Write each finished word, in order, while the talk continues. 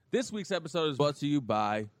This week's episode is brought to you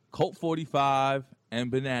by Colt 45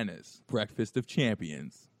 and Bananas, Breakfast of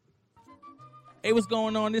Champions. Hey, what's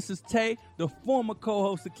going on? This is Tay, the former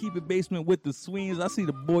co-host of Keep It Basement with the Sweens. I see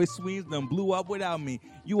the boy Sweens done blew up without me.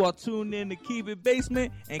 You are tuned in to Keep It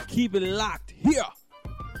Basement and keep it locked here.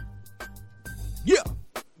 Yeah.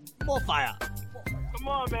 More fire. Come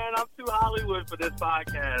on, man. I'm too Hollywood for this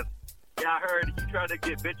podcast. Yeah, I heard you tried to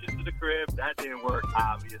get bitches to the crib. That didn't work,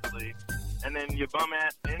 obviously. And then your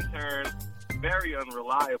bum-ass intern, very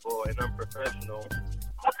unreliable and unprofessional.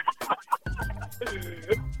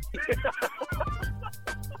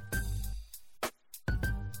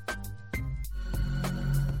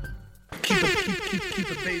 Keep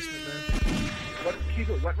it basement,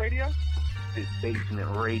 man. What radio? It's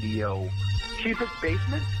Basement Radio. Keep It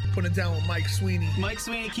Basement? Put it down with Mike Sweeney. Mike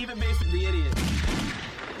Sweeney, Keep It Basement, the idiot.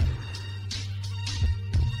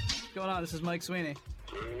 What's going on? This is Mike Sweeney.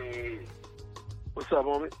 What's up,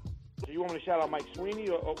 homie? Do you want me to shout out Mike Sweeney,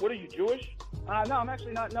 or what are you, Jewish? No, I'm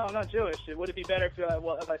actually not. No, I'm not Jewish. Would it be better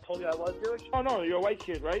if I told you I was Jewish? Oh, no, you're a white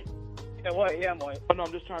kid, right? Yeah, white. Yeah, I'm white. Oh, no,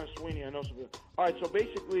 I'm just trying to Sweeney. I know something. All right, so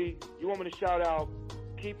basically, you want me to shout out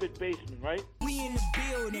Keep It Basement, right? We in the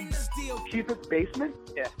building, still. Keep It Basement?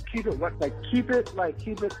 Yeah. Keep it what? Keep it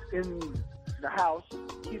in the house.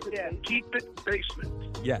 Keep it. Yeah. Keep It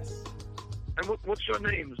Basement. Yes. And what's your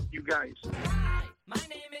names, you guys? My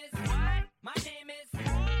name is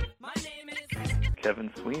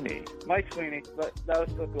Kevin Sweeney. Mike Sweeney, but that was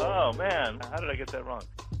so cool. Oh man, how did I get that wrong?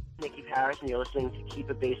 Nikki Paris, and you're listening to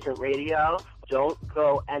Keep It Basement Radio. Don't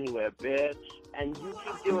go anywhere, bitch. And you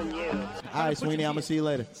keep doing you. All right, Sweeney, I'm going to see you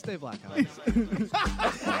later. Stay black,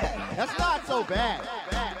 That's not so bad.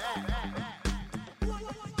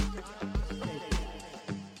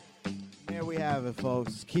 There we have it,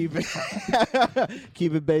 folks. Keep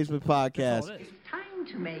It Basement Podcast. Time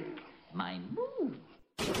to make my move.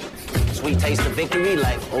 Sweet taste of victory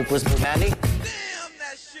like Oprah's Bavani.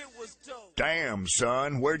 Damn,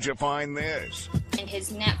 son, where'd you find this? And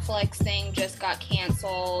his Netflix thing just got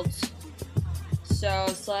canceled. So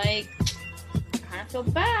it's like, I kind of feel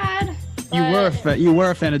bad. You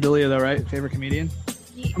were a fan of D'Elia, though, right? Favorite comedian?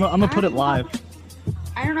 I'm gonna put it live.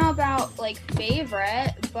 I don't know about, like,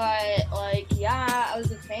 favorite, but, like, yeah, I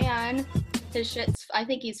was a fan. His shit's, I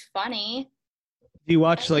think he's funny. Do you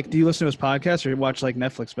listen to his podcast or watch, like,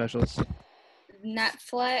 Netflix specials?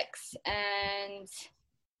 Netflix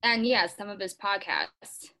and yeah, some of his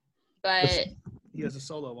podcasts. But he has a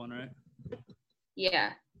solo one, right?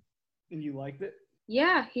 Yeah. And you liked it?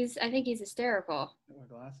 Yeah, I think he's hysterical. My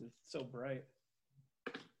glasses, so bright.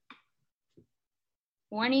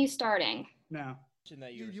 When are you starting? Now.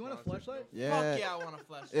 Dude, you want a flashlight? Yeah. Fuck yeah, I want a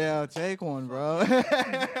flashlight. Yeah, take one, bro. Yeah,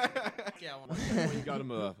 I want a You got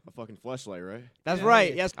him a fucking fleshlight, right? That's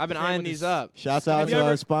right. Yes, I've been eyeing these up. Shouts out to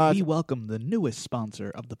our sponsor. We welcome the newest sponsor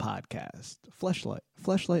of the podcast, Fleshlight.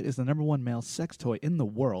 Fleshlight is the #1 male sex toy in the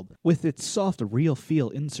world, with its soft, real feel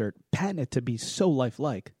insert patented to be so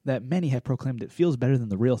lifelike that many have proclaimed it feels better than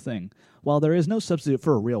the real thing. While there is no substitute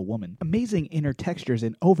for a real woman, amazing inner textures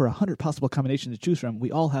and over 100 possible combinations to choose from,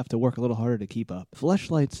 we all have to work a little harder to keep up.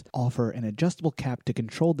 Fleshlights offer an adjustable cap to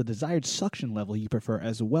control the desired suction level you prefer,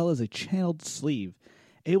 as well as a channeled sleeve,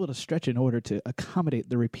 able to stretch in order to accommodate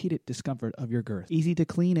the repeated discomfort of your girth. Easy to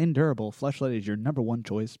clean and durable, Fleshlight is your #1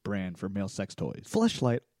 choice brand for male sex toys.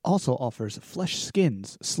 Fleshlight also offers flesh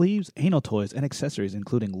skins, sleeves, anal toys, and accessories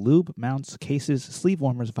including lube, mounts, cases, sleeve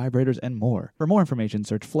warmers, vibrators, and more. For more information,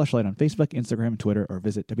 search Fleshlight on Facebook, Instagram, Twitter, or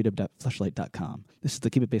visit www.fleshlight.com. This is the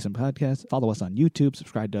Keep It Basement Podcast. Follow us on YouTube,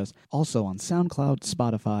 subscribe to us, also on SoundCloud,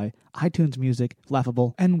 Spotify, iTunes Music,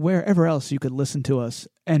 Laughable, and wherever else you could listen to us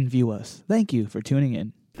and view us. Thank you for tuning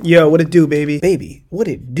in. Yo, what it do, baby? Baby, what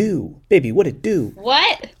it do? Baby, what it do?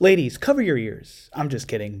 What? Ladies, cover your ears. I'm just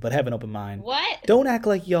kidding, but have an open mind. What? Don't act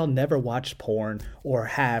like y'all never watched porn or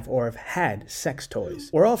have had sex toys.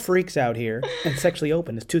 We're all freaks out here, and Sexually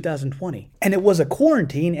Open is 2020. And it was a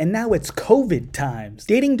quarantine, and now it's COVID times.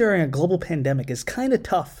 Dating during a global pandemic is kind of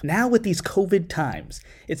tough. Now with these COVID times,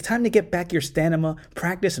 it's time to get back your stamina,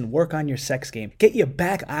 practice, and work on your sex game. Get you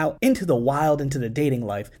back out into the wild, into the dating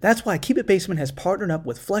life. That's why Keep It Basement has partnered up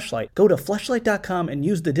with Fleshlight. Go to fleshlight.com and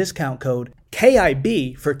use the discount code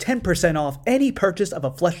KIB for 10% off any purchase of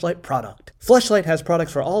a Fleshlight product. Fleshlight has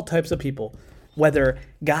products for all types of people, whether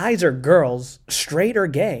guys or girls, straight or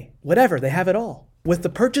gay, whatever, they have it all. With the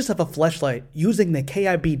purchase of a Fleshlight using the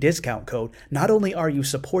KIB discount code, not only are you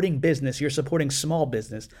supporting business, you're supporting small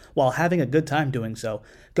business while having a good time doing so.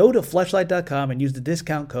 Go to Fleshlight.com and use the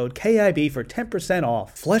discount code KIB for 10%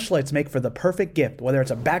 off. Fleshlights make for the perfect gift, whether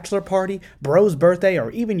it's a bachelor party, bro's birthday,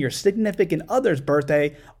 or even your significant other's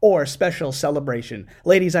birthday or special celebration.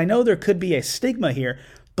 Ladies, I know there could be a stigma here,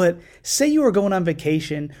 but say you were going on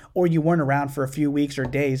vacation or you weren't around for a few weeks or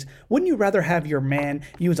days, wouldn't you rather have your man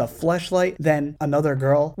use a Fleshlight than another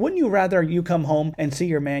girl? Wouldn't you rather you come home and see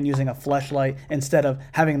your man using a Fleshlight instead of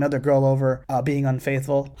having another girl over being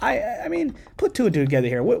unfaithful? I mean, put two and two together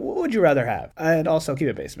here. What would you rather have? And also keep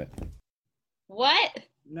it basement. What?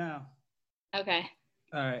 No. Okay.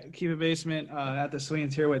 All right. Keep it basement at the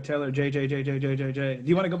Sweens here with Taylor JJJJJJJ. Do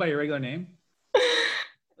you want to go by your regular name?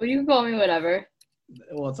 Well, you can call me whatever.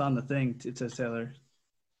 Well, it's on the thing. It says Taylor.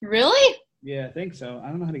 Really? Yeah, I think so. I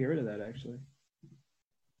don't know how to get rid of that, actually.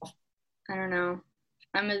 I don't know.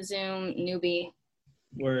 I'm a Zoom newbie.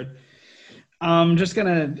 Word. I'm just going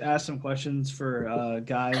to ask some questions for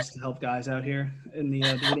guys to help guys out here in the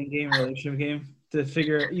dating game, relationship game, to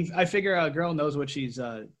figure – I figure a girl knows what she's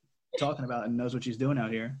talking about and knows what she's doing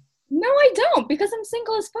out here. No, I don't, because I'm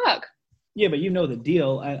single as fuck. Yeah, but you know the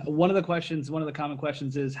deal. One of the common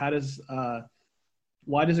questions is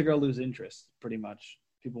why does a girl lose interest, pretty much?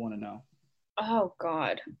 People want to know. Oh,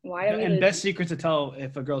 God. Why do we And lose- best secret to tell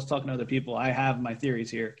if a girl's talking to other people. I have my theories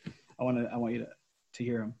here. I want you to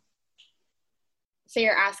hear them. So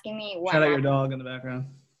you're asking me what Shout out your dog in the background.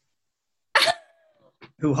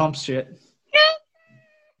 Who humps shit.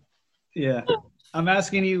 Yeah. I'm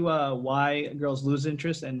asking you why girls lose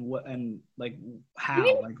interest and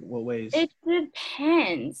how, like what ways. It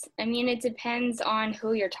depends. I mean, it depends on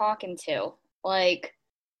who you're talking to. Like,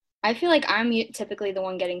 I feel like I'm typically the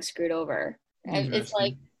one getting screwed over. It's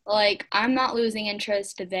like I'm not losing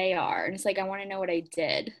interest, they are. And it's like, I want to know what I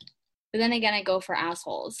did. But then again, I go for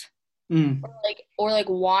assholes. Or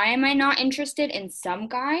why am I not interested in some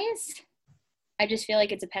guys? I just feel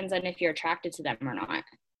like it depends on if you're attracted to them or not.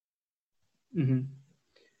 Mm-hmm.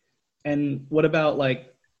 And what about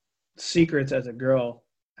like secrets as a girl,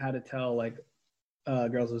 how to tell like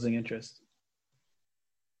girls losing interest?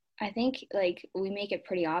 I think like we make it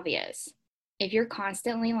pretty obvious. If you're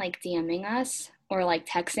constantly like DMing us or like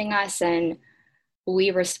texting us and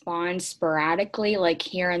we respond sporadically, like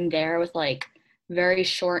here and there with like very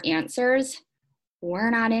short answers,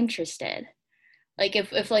 we're not interested. Like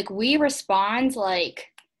if like we respond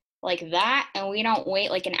like that and we don't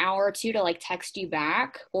wait like an hour or two to like text you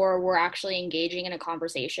back, or we're actually engaging in a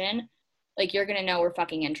conversation, like you're gonna know we're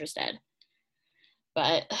fucking interested.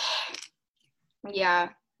 But yeah.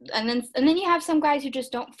 And then you have some guys who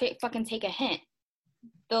just don't fucking take a hint.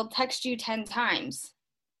 They'll text you 10 times,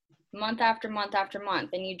 month after month after month,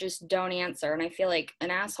 and you just don't answer. And I feel like an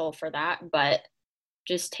asshole for that, but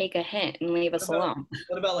just take a hint and leave us alone.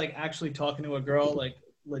 What about like actually talking to a girl like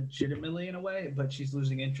legitimately in a way, but she's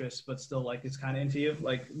losing interest, but still like it's kind of into you?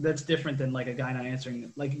 Like that's different than like a guy not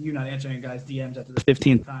answering, like you not answering a guy's DMs after the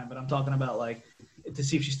 15th time. But I'm talking about like to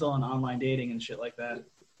see if she's still on online dating and shit like that.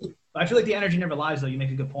 I feel like the energy never lies, though. You make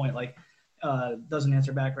a good point. Like, doesn't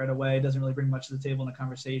answer back right away, doesn't really bring much to the table in a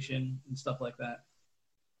conversation and stuff like that.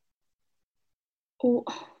 Oh,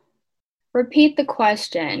 repeat the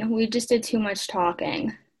question. We just did too much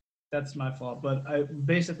talking. That's my fault. But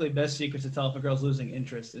basically, best secret to tell if a girl's losing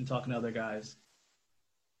interest in talking to other guys.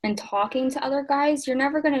 And talking to other guys? You're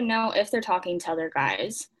never going to know if they're talking to other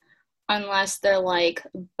guys unless they're, like,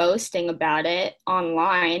 boasting about it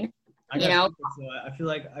online. You know? I feel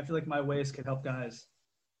like my ways can help guys.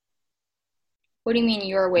 What do you mean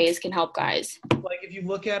your ways can help guys? Like if you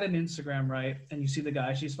look at an Instagram, right, and you see the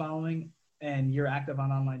guy she's following and you're active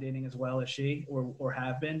on online dating as well as she or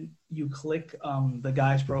have been, you click the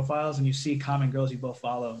guy's profiles and you see common girls you both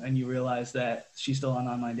follow and you realize that she's still on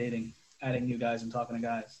online dating, adding new guys and talking to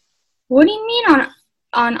guys. What do you mean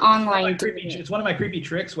on online dating? It's one of my creepy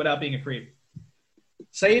tricks without being a creep.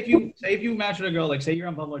 Say if you match with a girl, like say you're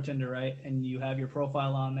on Bumble or Tinder, right, and you have your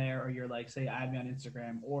profile on there, or you're like, say, add me on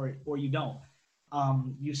Instagram, or you don't.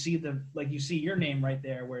 You see your name right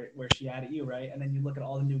there where she added you, right, and then you look at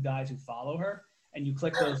all the new guys who follow her, and you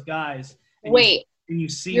click those guys. And Wait, you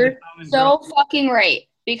see you're the common so girl. fucking right,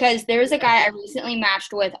 because there's a guy I recently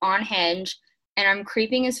matched with on Hinge, and I'm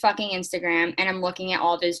creeping his fucking Instagram, and I'm looking at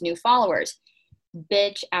all of his new followers.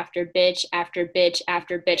 Bitch after bitch after bitch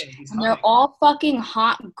after bitch. And they're all fucking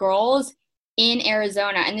hot girls in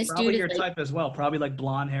Arizona. And this Probably dude is your like, type as well. Probably like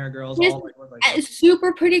blonde hair girls. Just all like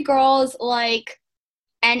super pretty girls, like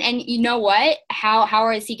And you know what? How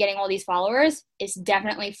is he getting all these followers? It's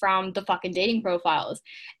definitely from the fucking dating profiles.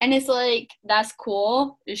 And it's like, that's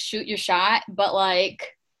cool. Just shoot your shot. But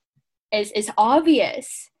like, it's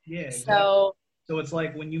obvious. Yeah, exactly. So it's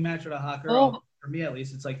like when you match with a hot girl, for me at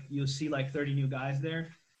least, it's like you'll see like 30 new guys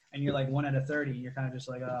there, and you're like 1 out of 30, and you're kind of just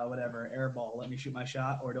like, whatever, airball, let me shoot my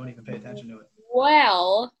shot, or don't even pay attention to it.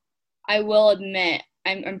 Well, I will admit,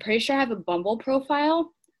 I'm pretty sure I have a Bumble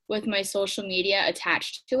profile with my social media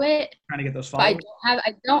attached to it. Trying to get those But followers.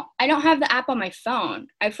 I don't have the app on my phone.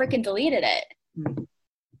 I freaking deleted it. Hmm.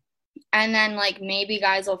 And then like maybe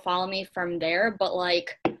guys will follow me from there, but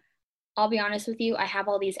like I'll be honest with you, I have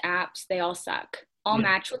all these apps, they all suck. I'll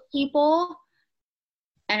match with people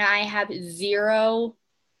and I have zero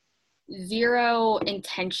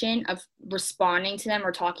intention of responding to them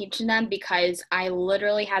or talking to them because I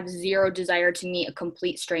literally have zero desire to meet a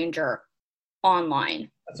complete stranger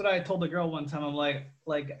online. That's what I told the girl one time. I'm like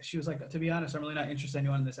she was like, to be honest, I'm really not interested in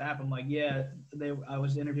anyone in this app. I'm like, yeah, I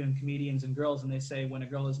was interviewing comedians and girls, and they say when a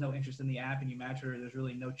girl has no interest in the app and you match her, there's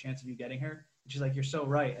really no chance of you getting her. And she's like, you're so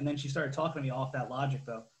right. And then she started talking to me off that logic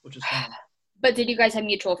though, which is funny. But did you guys have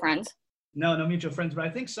mutual friends? No mutual friends. But I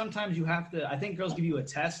think sometimes you have to. I think girls give you a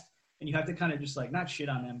test, and you have to kind of just like not shit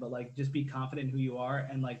on them, but like just be confident in who you are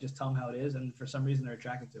and like just tell them how it is. And for some reason, they're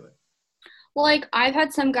attracted to it. Well, like I've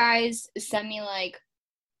had some guys send me like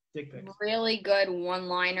dick pics, really good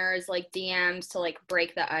one-liners, like DMs to like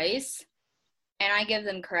break the ice, and I give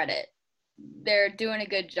them credit. They're doing a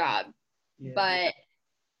good job, but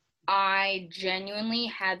I genuinely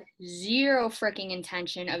have zero freaking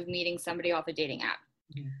intention of meeting somebody off a dating app.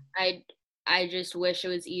 Mm-hmm. I just wish it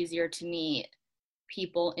was easier to meet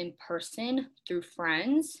people in person through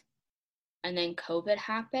friends. And then COVID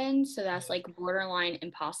happened, so that's like borderline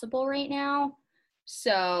impossible right now.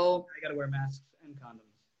 So I gotta wear masks and condoms.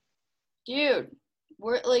 Dude,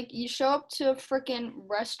 we're like, you show up to a freaking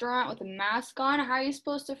restaurant with a mask on. How are you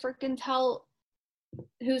supposed to freaking tell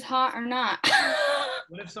who's hot or not?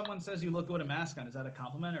 What if someone says you look good with a mask on? Is that a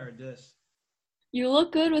compliment or a diss? You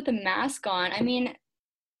look good with a mask on. I mean,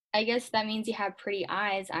 I guess that means you have pretty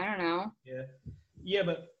eyes. I don't know. Yeah,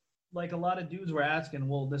 but like a lot of dudes were asking,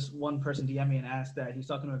 well, this one person DM'd me and asked that he's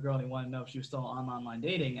talking to a girl and he wanted to know if she was still on online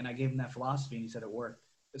dating, and I gave him that philosophy and he said it worked.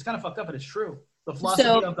 It's kind of fucked up, but it's true. The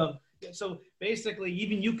philosophy so basically,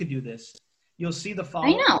 even you could do this. You'll see the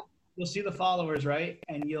followers. I know. You'll see the followers, right?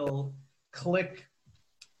 And you'll click.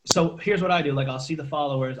 So here's what I do. Like, I'll see the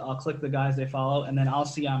followers. I'll click the guys they follow, and then I'll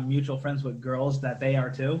see I'm mutual friends with girls that they are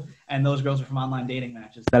too, and those girls are from online dating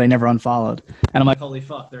matches that I never unfollowed. And I'm like, holy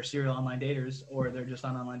fuck, they're serial online daters, or they're just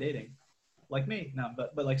on online dating, like me. No,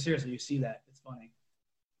 but like seriously, you see that? It's funny.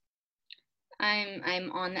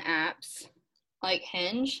 I'm on the apps, like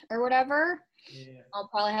Hinge or whatever. Yeah. I'll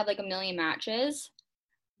probably have like a million matches,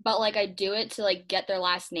 but like I do it to like get their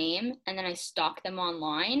last name, and then I stalk them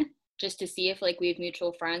online just to see if like we have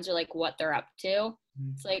mutual friends or like what they're up to.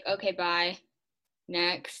 Mm-hmm. It's like, okay, bye,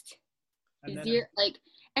 next. And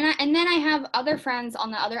then I have other friends on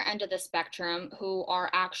the other end of the spectrum who are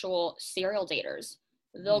actual serial daters.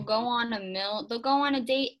 They'll go on a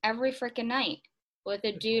date every freaking night with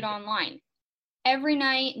a dude online. Every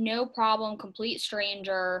night, no problem, complete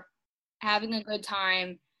stranger, having a good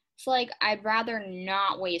time. It's like, I'd rather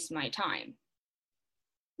not waste my time.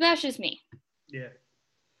 That's just me. Yeah.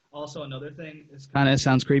 Also, another thing, it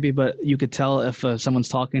sounds creepy, but you could tell if someone's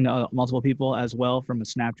talking to multiple people as well from a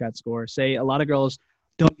Snapchat score. Say, a lot of girls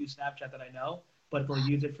don't use Snapchat that I know, but they'll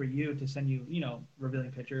use it for you to send you,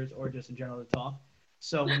 revealing pictures or just in general to talk.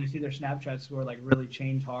 So when you see their Snapchat score like really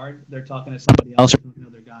change hard, they're talking to somebody else or talking to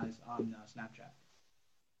other guys on Snapchat.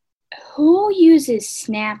 Who uses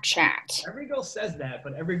Snapchat? Every girl says that,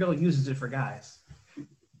 but every girl uses it for guys.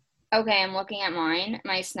 Okay, I'm looking at mine.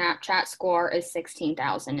 My Snapchat score is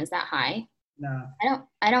 16,000. Is that high? No.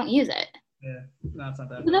 I don't use it. Yeah, no, it's not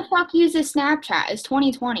that. Who the fuck uses Snapchat? It's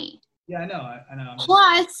 2020. Yeah, I know.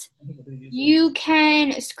 Plus, you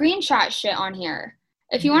can screenshot shit on here.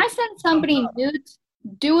 If you want to send somebody nudes,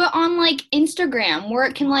 do it on like Instagram where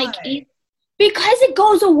it can like because it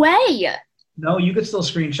goes away. No, you could still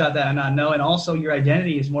screenshot that and not know. And also, your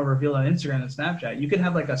identity is more revealed on Instagram than Snapchat. You could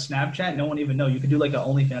have like a Snapchat, no one even know. You could do like an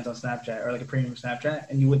OnlyFans on Snapchat or like a premium Snapchat,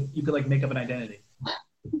 and you could like make up an identity.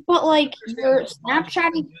 But like you're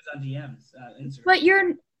Snapchatting on DMs,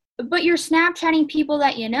 Instagram. But you're Snapchatting people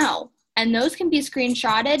that you know, and those can be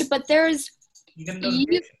screenshotted. But there's no.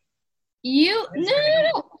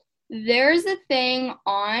 There's a thing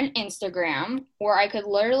on Instagram where I could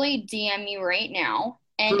literally DM you right now.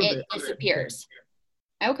 And it disappears.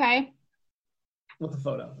 Okay. With the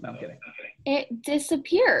photo. No, I'm kidding. It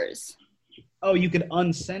disappears. Oh, you could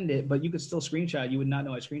unsend it, but you could still screenshot it. You would not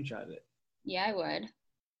know I screenshotted it. Yeah, I would.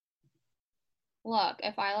 Look,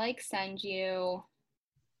 if I like send you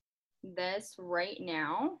this right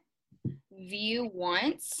now, view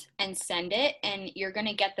once and send it, and you're going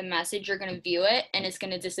to get the message, you're going to view it, and it's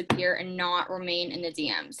going to disappear and not remain in the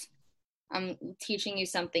DMs. I'm teaching you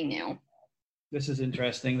something new. This is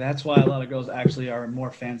interesting. That's why a lot of girls actually are more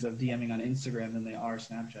fans of DMing on Instagram than they are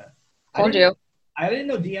Snapchat. Told you. I didn't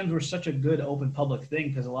know DMs were such a good open public thing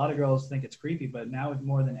because a lot of girls think it's creepy, but now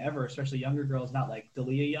more than ever, especially younger girls, not like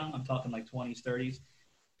Dalia young, I'm talking like 20s, 30s,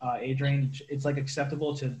 age range, it's like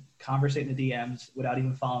acceptable to conversate in the DMs without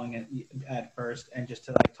even following it at first and just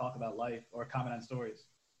to like talk about life or comment on stories.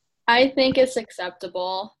 I think it's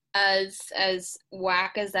acceptable, as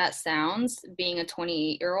whack as that sounds, being a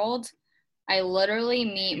 28-year-old. I literally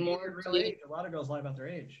meet more really, a lot of girls lie about their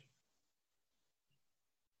age.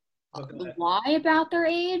 Lie about their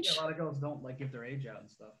age? Yeah, a lot of girls don't like give their age out and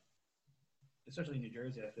stuff. Especially in New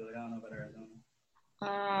Jersey, I feel like. I don't know about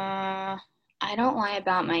Arizona. I don't lie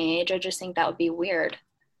about my age. I just think that would be weird.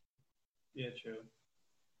 Yeah, true.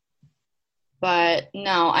 But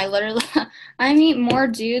no, I meet more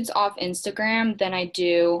dudes off Instagram than I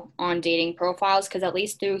do on dating profiles, because at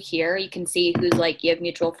least through here you can see who's like, you have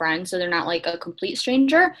mutual friends, so they're not like a complete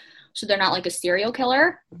stranger, so they're not like a serial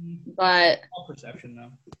killer. Mm-hmm. But all perception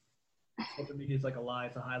though. Social media is like a lie,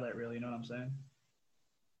 it's a highlight reel, you know what I'm saying?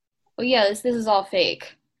 Oh yeah, this is all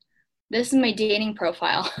fake. This is my dating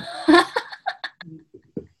profile.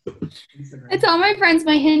 I tell my friends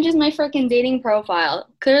my Hinge is my freaking dating profile.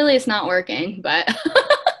 Clearly it's not working, but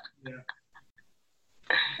yeah.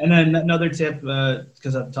 And then another tip,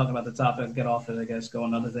 because I'm talking about the topic, get off it, I guess, go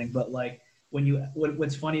another thing. But like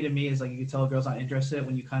what's funny to me is like you can tell a girl's not interested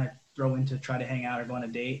when you kind of throw in to try to hang out or go on a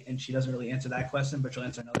date, and she doesn't really answer that question, but she'll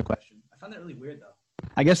answer another question. I found that really weird though.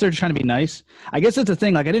 I guess they're just trying to be nice. I guess it's a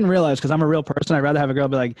thing. Like I didn't realize, because I'm a real person, I'd rather have a girl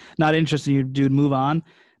be like, not interested in you, dude, move on.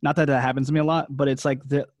 Not that happens to me a lot, but it's like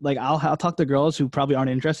I'll talk to girls who probably aren't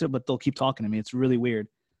interested, but they'll keep talking to me. It's really weird.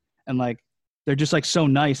 And like they're just like so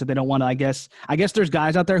nice that they don't want to, I guess there's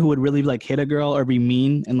guys out there who would really like hit a girl or be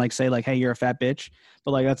mean and like say like, hey, you're a fat bitch.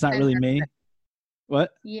 But like that's not really me. What?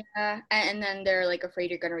 Yeah, and then they're like afraid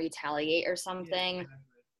you're going to retaliate or something. Yeah.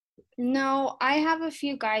 No, I have a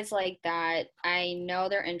few guys like that. I know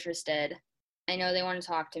they're interested. I know they want to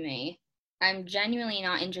talk to me. I'm genuinely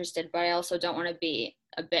not interested, but I also don't want to be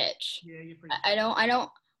a bitch. Yeah, you're I don't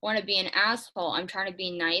want to be an asshole. I'm trying to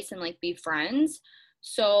be nice and like be friends.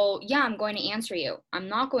 So yeah, I'm going to answer you. I'm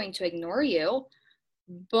not going to ignore you,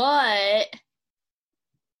 but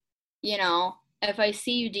you know, if I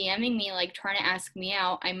see you DMing me, like trying to ask me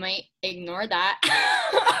out, I might ignore that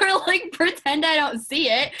or like pretend I don't see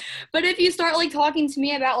it. But if you start like talking to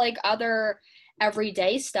me about like other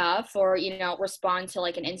everyday stuff, or, you know, respond to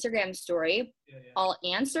like an Instagram story, yeah. I'll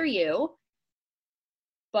answer you.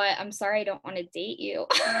 But I'm sorry, I don't want to date you.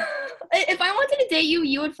 If I wanted to date you,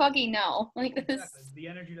 you would fucking know. Like this. Exactly. The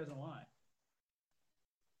energy doesn't lie.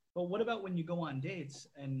 But what about when you go on dates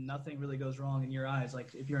and nothing really goes wrong in your eyes?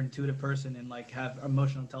 Like if you're an intuitive person and like have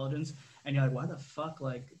emotional intelligence and you're like, why the fuck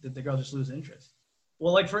like did the girl just lose interest?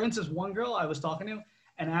 Well, like for instance, one girl I was talking to,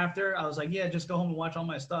 and after I was like, yeah, just go home and watch all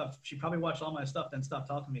my stuff. She probably watched all my stuff, then stopped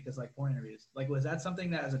talking to me because like porn interviews. Like was that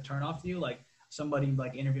something that as a turn off to you? Like somebody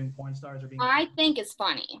like interviewing porn stars or being? I think it's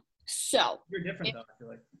funny. So you're different though, I feel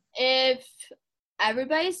like. If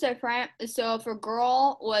everybody's different, so if a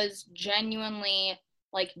girl was genuinely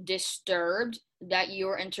like disturbed that you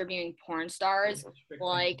were interviewing porn stars,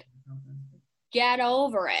 like get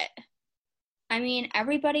over it. I mean,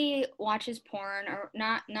 everybody watches porn, or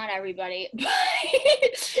not everybody,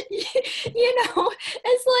 but you know,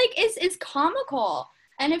 it's comical.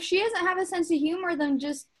 And if she doesn't have a sense of humor, then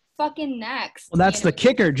just fucking next. Well, that's the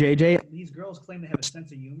kicker, JJ. These girls claim they have a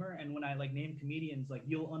sense of humor, and when I like name comedians, like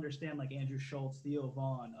you'll understand like Andrew Schultz, Theo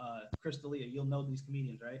Vaughn, Chris D'Elia, you'll know these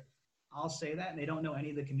comedians, right? I'll say that, and they don't know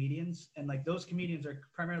any of the comedians, and like those comedians are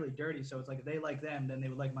primarily dirty, so it's like if they like them, then they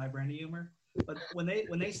would like my brand of humor. But when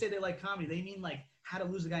they say they like comedy, they mean like How to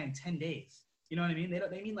Lose a Guy in 10 Days. You know what I mean?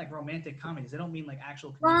 They mean like romantic comedies. They don't mean like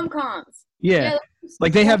actual rom-coms. Yeah,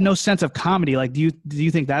 like they have no sense of comedy. Like, do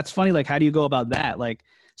you think that's funny? Like, how do you go about that? Like,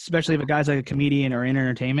 especially if a guy's like a comedian or in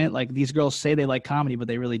entertainment, like these girls say they like comedy, but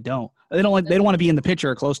they really don't. They don't want to be in the picture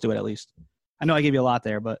or close to it, at least. I know I gave you a lot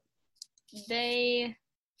there, but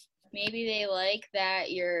maybe they like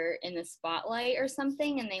that you're in the spotlight or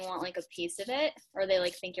something, and they want like a piece of it, or they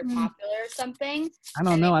like think you're popular or something. I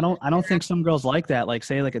don't know. I don't think some girls like that. Like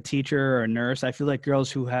say like a teacher or a nurse. I feel like girls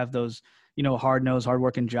who have those, you know, hard-nosed,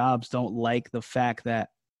 hard-working jobs don't like the fact that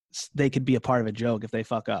they could be a part of a joke if they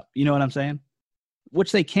fuck up. You know what I'm saying?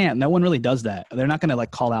 which they can't. No one really does that. They're not gonna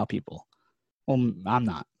like call out people. Well, I'm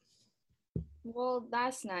not. Well,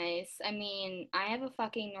 that's nice. I mean, I have a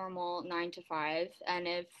fucking normal 9 to 5, and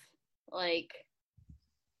if like,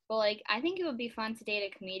 but like, I think it would be fun to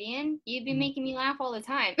date a comedian. You'd be making me laugh all the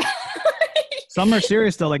time. Some are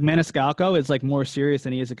serious though. Like Maniscalco is like more serious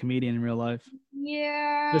than he is a comedian in real life.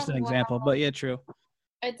 Yeah. Just an example, but yeah, true.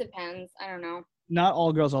 It depends. I don't know. Not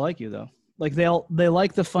all girls are like you though. Like they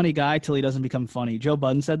like the funny guy till he doesn't become funny. Joe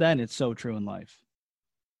Budden said that, and it's so true in life.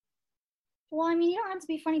 Well, I mean, you don't have to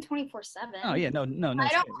be funny 24/7. Oh yeah, no.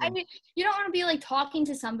 I mean, you don't want to be like talking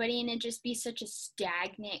to somebody and it just be such a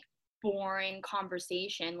stagnant, boring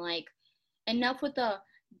conversation. Like, enough with the.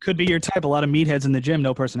 Could be your type. A lot of meatheads in the gym,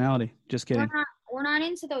 no personality. Just kidding. We're not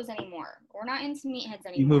into those anymore. We're not into meatheads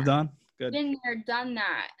anymore. You moved on. Good. Been there, done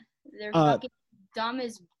that. They're fucking dumb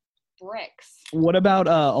as bricks. What about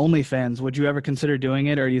OnlyFans? Would you ever consider doing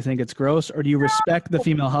it, or do you think it's gross, or do you respect the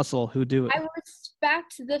female hustle who do it? I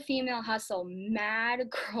respect the female hustle. Mad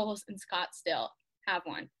girls in Scottsdale have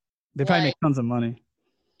one. They probably make tons of money.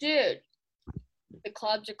 Dude, the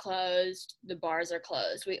clubs are closed. The bars are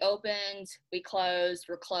closed. We opened, we closed,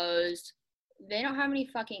 we're closed. They don't have any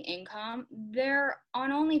fucking income. They're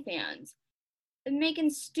on OnlyFans. They're making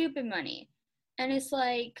stupid money. And it's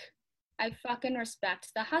like, I fucking respect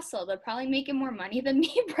the hustle. They're probably making more money than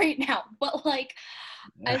me right now. But like,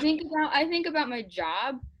 I think about my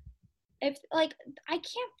job. If like,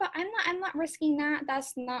 I'm not risking that.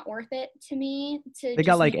 That's not worth it to me. They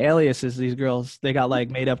got like aliases, these girls. They got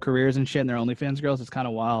like made up careers and shit, and they're OnlyFans girls. It's kind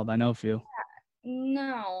of wild. I know a few.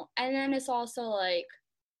 No. And then it's also like,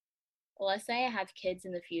 let's say I have kids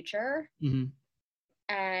in the future.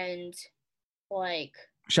 Mm-hmm. And like.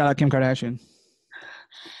 Shout out Kim Kardashian.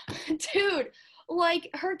 Dude, like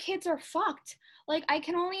her kids are fucked. Like I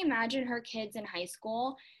can only imagine her kids in high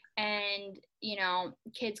school and, you know,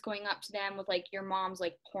 kids going up to them with like your mom's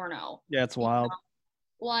like porno. Yeah, it's wild.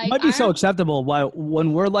 Like, it might be so acceptable. Why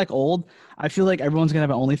when we're like old, I feel like everyone's gonna have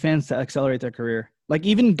an OnlyFans to accelerate their career. Like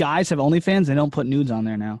even guys have OnlyFans, they don't put nudes on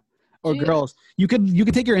there now. Or Dude. Girls. You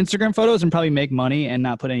could take your Instagram photos and probably make money and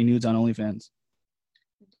not put any nudes on OnlyFans.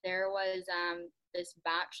 There was this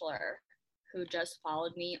bachelor who just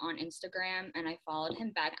followed me on Instagram and I followed him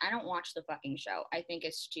back. I don't watch the fucking show. I think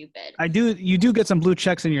it's stupid. You do get some blue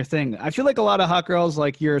checks in your thing. I feel like a lot of hot girls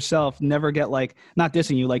like yourself never get like, not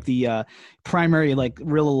dissing you, like the primary, like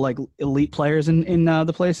real like elite players in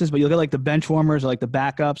the places, but you'll get like the bench warmers or like the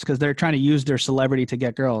backups because they're trying to use their celebrity to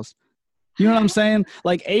get girls. You know what I'm saying?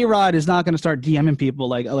 Like A-Rod is not going to start DMing people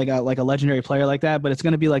like a legendary player like that, but it's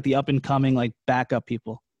going to be like the up and coming like backup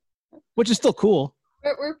people, which is still cool.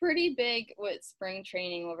 We're pretty big with spring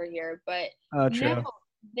training over here, but true. No,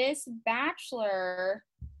 this bachelor,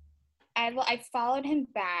 I followed him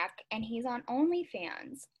back, and he's on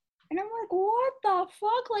OnlyFans, and I'm like, what the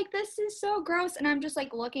fuck? Like, this is so gross. And I'm just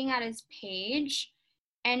like looking at his page,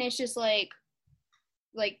 and it's just like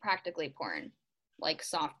practically porn, like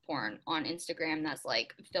soft porn on Instagram that's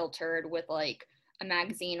like filtered with like a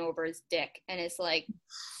magazine over his dick, and it's like,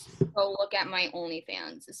 go look at my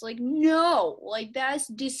OnlyFans. It's like, no, like that's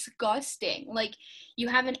disgusting. Like, you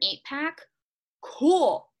have an 8-pack?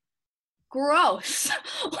 Cool. Gross.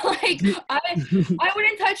 Like I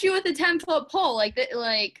wouldn't touch you with a 10-foot pole. Like that.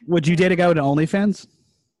 Like. Would you date a guy with an OnlyFans?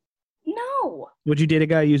 No. Would you date a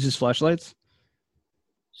guy who uses flashlights?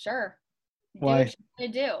 Sure. Why? Do what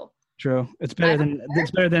you do. True. It's better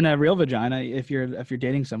than a real vagina if you're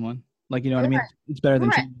dating someone. Like, you know what I mean? It's better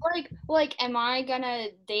than like, am I gonna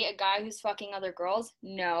date a guy who's fucking other girls?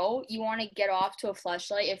 No. You want to get off to a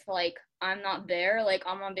fleshlight if like I'm not there, like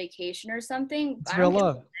I'm on vacation or something. It's real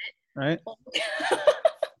love, right?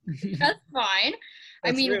 That's fine.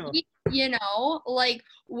 I mean, real. you know, like,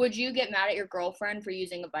 would you get mad at your girlfriend for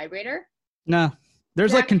using a vibrator? No.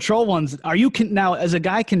 There's like control ones. Are you now as a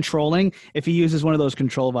guy controlling if he uses one of those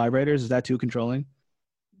control vibrators? Is that too controlling?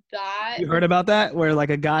 You heard about that where like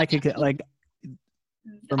a guy could get like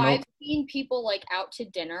remote? I've seen people like out to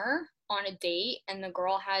dinner on a date and the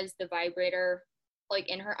girl has the vibrator like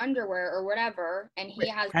in her underwear or whatever, and he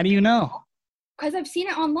has. How do you know? Because I've seen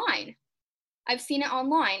it online.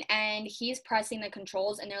 And he's pressing the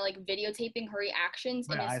controls and they're like videotaping her reactions,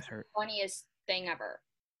 and it's the funniest thing ever.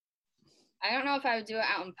 I don't know if I would do it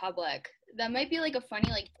out in public. That might be like a funny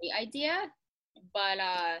like date idea, but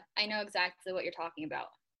I know exactly what you're talking about.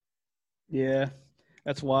 Yeah.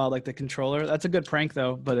 That's wild, like the controller. That's a good prank,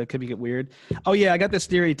 though, but it could get weird. Oh, yeah, I got this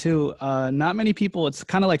theory, too. Not many people, it's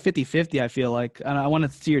kind of like 50-50, I feel like. And I want to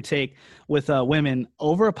see your take with women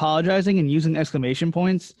over-apologizing and using exclamation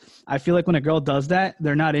points. I feel like when a girl does that,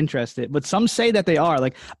 they're not interested. But some say that they are.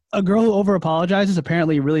 Like, a girl who over-apologizes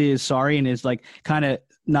apparently really is sorry and is, like, kind of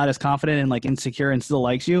not as confident and like insecure and still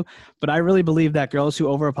likes you. But I really believe that girls who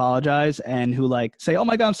over apologize and who like say, oh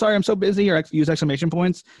my God, I'm sorry, I'm so busy, or use exclamation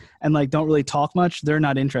points and like don't really talk much, they're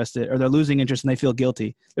not interested, or they're losing interest and they feel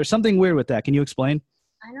guilty. There's something weird with that. Can you explain?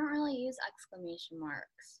 I don't really use exclamation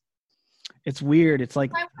marks. It's weird. It's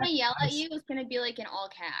like, If I want to yell at you, it's going to be like in all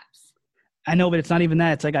caps. I know, but it's not even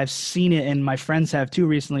that. It's like I've seen it, and my friends have too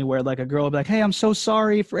recently, where like a girl will be like, "Hey, I'm so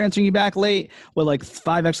sorry for answering you back late," with like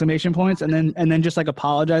 5 exclamation points, and then just like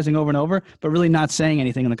apologizing over and over, but really not saying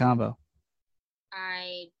anything in the convo.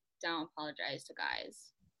 I don't apologize to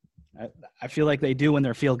guys. I feel like they do when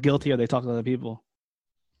they feel guilty or they talk to other people.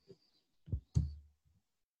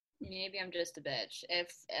 Maybe I'm just a bitch.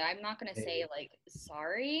 If I'm not going to say like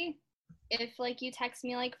sorry. If like you text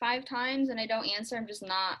me like 5 times and I don't answer, I'm just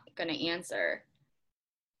not gonna answer.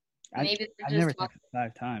 Maybe I've never texted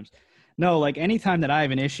 5 times. No, like anytime that I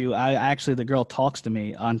have an issue, the girl talks to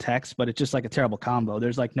me on text, but it's just like a terrible combo.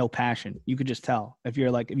 There's like no passion. You could just tell if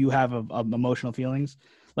you have emotional feelings,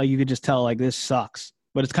 like you could just tell like this sucks.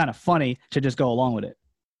 But it's kind of funny to just go along with it.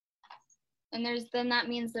 And then that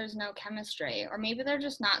means there's no chemistry, or maybe they're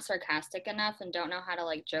just not sarcastic enough and don't know how to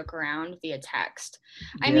like joke around via text.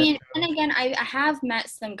 Yeah. I mean, and again, I have met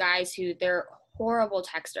some guys who they're horrible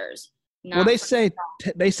texters. Well, they say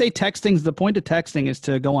texting's the point of texting is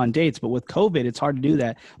to go on dates, but with COVID, it's hard to do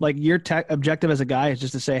that. Like your objective as a guy is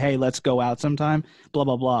just to say, hey, let's go out sometime, blah,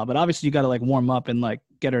 blah, blah. But obviously you got to like warm up and like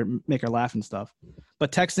make her laugh and stuff.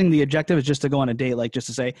 But texting, the objective is just to go on a date, like just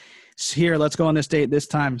to say, here, let's go on this date this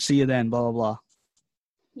time. See you then, blah, blah, blah.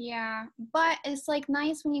 Yeah, but it's like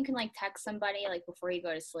nice when you can like text somebody like before you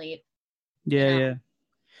go to sleep. Yeah.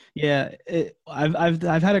 I've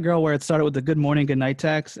had a girl where it started with the good morning, good night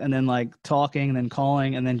text, and then like talking, and then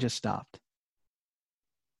calling, and then just stopped.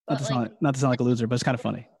 Not to sound like a loser, but it's kind of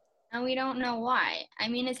funny. And we don't know why. I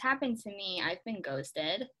mean, it's happened to me. I've been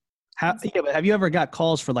ghosted. But have you ever got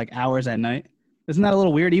calls for like hours at night? Isn't that a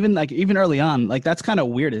little weird? Even early on, like that's kind of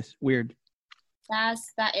weird. That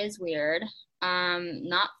is weird.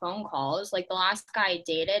 Not phone calls. Like the last guy I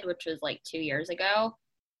dated, which was like 2 years ago.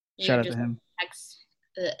 Shout out to him.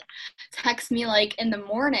 Text me like in the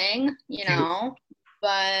morning,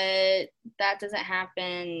 but that doesn't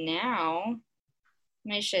happen now.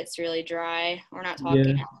 My shit's really dry. We're not talking to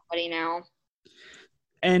anybody now.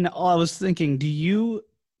 And I was thinking, do you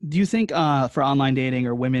think for online dating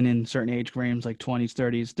or women in certain age frames, like 20s,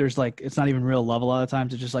 30s, there's like, it's not even real love a lot of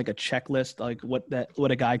times. It's just like a checklist, like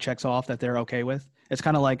what a guy checks off that they're okay with. It's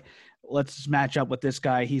kind of like, let's match up with this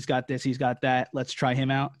guy. He's got this, he's got that. Let's try him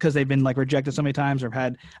out. Because they've been like rejected so many times or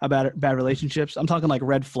had bad relationships. I'm talking like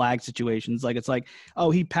red flag situations. Like, it's like,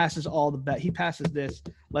 oh, he passes he passes this.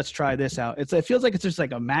 Let's try this out. It feels like it's just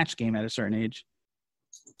like a match game at a certain age.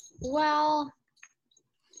 Well,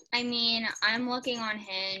 I mean, I'm looking on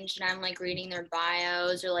Hinge and I'm like reading their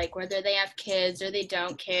bios or like whether they have kids or they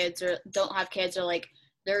don't have kids or like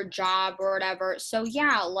their job or whatever. So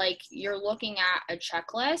yeah, like you're looking at a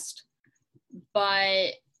checklist,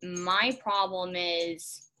 but my problem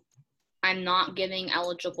is I'm not giving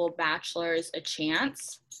eligible bachelors a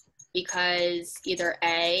chance because either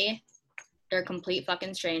A, they're a complete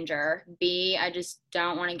fucking stranger, B, I just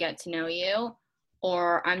don't want to get to know you,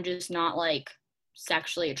 or I'm just not like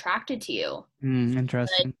sexually attracted to you.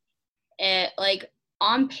 Interesting. Like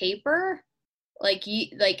on paper, like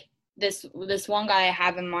this one guy I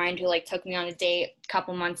have in mind who like took me on a date a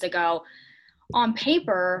couple months ago. On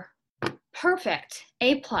paper, perfect,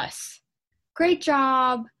 A+, great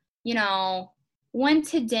job, went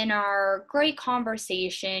to dinner, great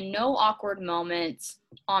conversation, no awkward moments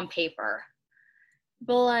on paper.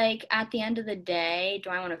 But like at the end of the day, do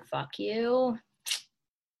I want to fuck you?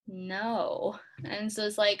 No. And so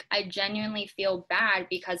it's like I genuinely feel bad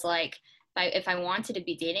because like if I wanted to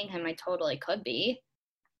be dating him, I totally could be,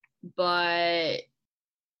 but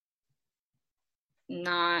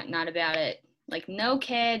not about it. Like no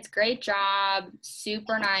kids, great job,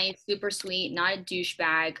 super nice, super sweet, not a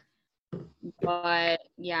douchebag, but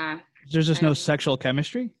yeah. There's just no sexual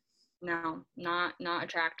chemistry? No, not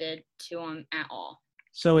attracted to him at all.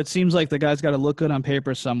 So it seems like the guy's got to look good on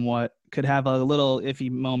paper somewhat, could have a little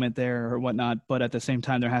iffy moment there or whatnot, but at the same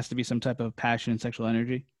time, there has to be some type of passion and sexual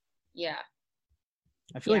energy. Yeah.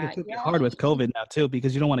 I feel like it could be hard with COVID now, too,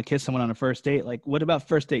 because you don't want to kiss someone on a first date. Like, what about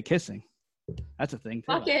first date kissing? That's a thing too.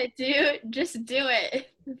 Fuck it, dude. Just do it.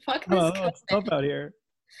 Fuck I this don't know, it's COVID. tough out here.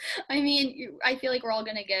 I mean, I feel like we're all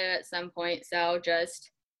gonna get it at some point, so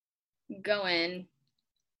just go in.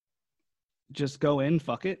 Just go in,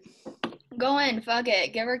 fuck it. Go in, fuck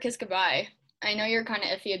it. Give her a kiss goodbye. I know you're kind of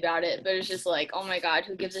iffy about it, but it's just like, oh my god,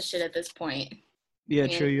 who gives a shit at this point? Yeah,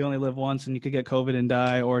 Yeah. true. You only live once, and you could get COVID and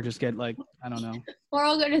die, or just get like, I don't know. We're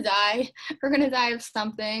all gonna die. We're gonna die of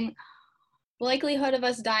something. The likelihood of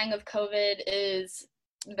us dying of COVID is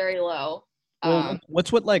very low. Well,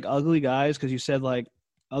 what's with like ugly guys? Because you said like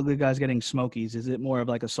ugly guys getting smokies. Is it more of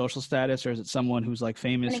like a social status, or is it someone who's like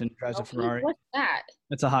famous and drives a Ferrari? What's that?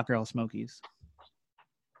 It's a hot girl smokies.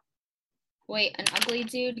 Wait, an ugly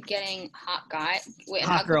dude getting hot guy? Wait, an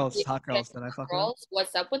Hot ugly girls dude that I getting fuck with. girls?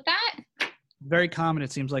 What's up with that? Very common,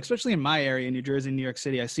 it seems like, especially in my area, in New Jersey, New York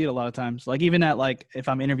City. I see it a lot of times. Like even at like if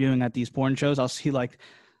I'm interviewing at these porn shows, I'll see like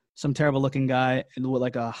some terrible looking guy with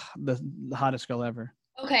like the hottest girl ever.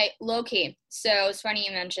 Okay, low key. So it's funny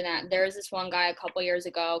you mentioned that. There was this one guy a couple years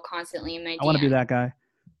ago, constantly in my I want to be DM, that guy.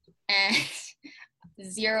 and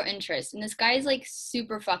zero interest. And this guy's like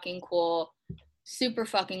super fucking cool, super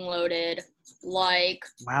fucking loaded, like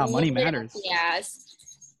Wow, money loaded up matters. the ass.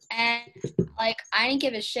 And like I didn't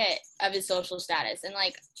give a shit of his social status, and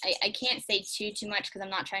like I can't say too much because I'm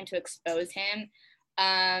not trying to expose him.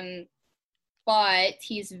 But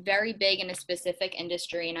he's very big in a specific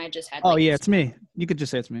industry, and I just had Oh like, yeah, it's me. You could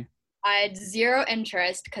just say it's me. I had zero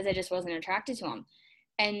interest because I just wasn't attracted to him.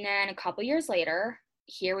 And then a couple years later,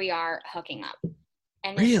 here we are hooking up.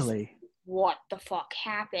 And it's just, Really? what the fuck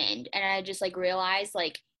happened? And I just like realized,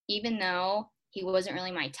 like, even though he wasn't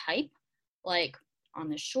really my type, like on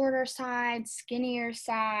the shorter side, skinnier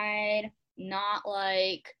side, not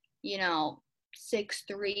like,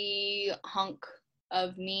 6'3" hunk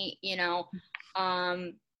of meat,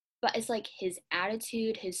 but it's like his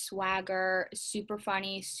attitude, his swagger, super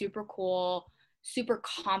funny, super cool, super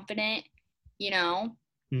confident,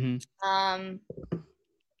 Mm-hmm.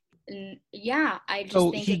 and yeah, I just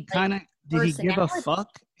So think he it's, like, kind of did he give a personality. fuck?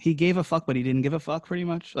 He gave a fuck, but he didn't give a fuck. Pretty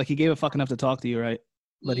much, like he gave a fuck enough to talk to you, right?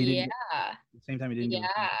 But he didn't. Yeah. At the same time, he didn't. give a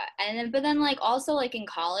fuck. Yeah. And then, but then like also like in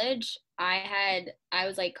college, I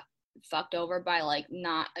was like fucked over by like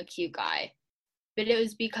not a cute guy, but it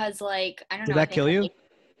was because like, I don't Did know. I that think kill I you? liked-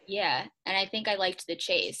 yeah. And I think I liked the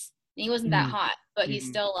chase. And he wasn't that Mhm. hot, but he Mhm.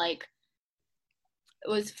 still like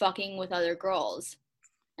was fucking with other girls.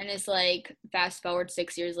 And it's like fast forward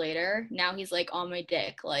 6 years later, now he's like on my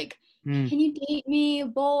dick, like, Hmm. can you date me?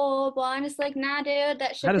 Blah, blah. And it's like, nah, dude,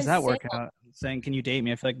 that shit How does is that work sick. out? Saying, "Can you date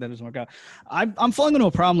me?" I feel like that doesn't work out. I'm falling into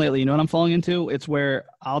a problem lately. You know what I'm falling into? It's where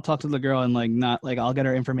I'll talk to the girl and like not like I'll get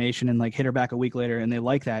her information and like hit her back a week later, and they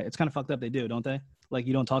like that. It's kind of fucked up. They do, don't they? Like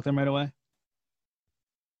you don't talk to them right away.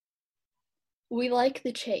 We like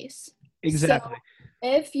the chase. Exactly. So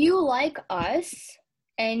if you like us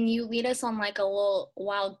and you lead us on like a little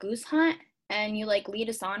wild goose hunt and you like lead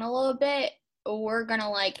us on a little bit, we're gonna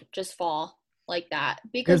like just fall like that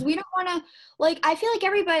because we don't want to, like, I feel like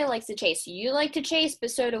everybody likes to chase. You like to chase, but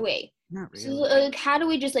so do we. Not So really. like, how do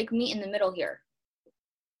we just like meet in the middle here?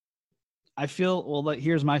 I feel well. Like,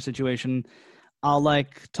 here's my situation. I'll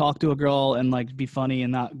like talk to a girl and like be funny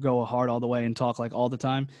and not go hard all the way and talk like all the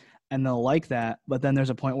time, and they'll like that. But then there's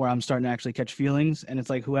a point where I'm starting to actually catch feelings, and it's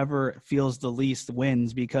like whoever feels the least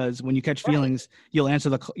wins, because when you catch feelings, you'll answer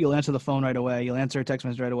the phone right away, you'll answer a text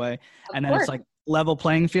message right away, and then course. it's like level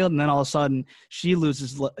playing field. And then all of a sudden she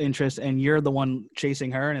loses interest, and you're the one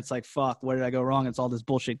chasing her, and it's like, fuck, where did I go wrong? It's all this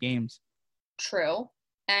bullshit games. True.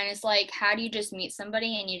 And it's like, how do you just meet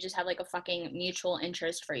somebody and you just have like a fucking mutual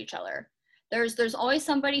interest for each other? There's always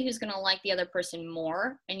somebody who's going to like the other person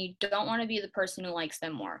more, and you don't want to be the person who likes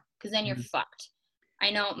them more, because then you're fucked.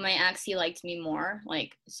 I know my ex, he liked me more,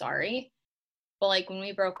 like, sorry. But like when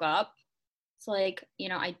we broke up, it's like,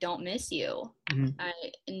 I don't miss you. Mhm. I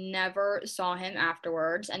never saw him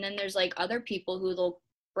afterwards. And then there's like other people who they'll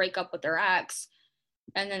break up with their ex,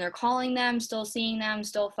 and then they're calling them, still seeing them,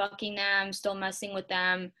 still fucking them, still messing with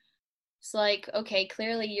them. It's like, okay,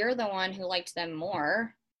 clearly you're the one who liked them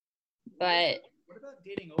more. But What about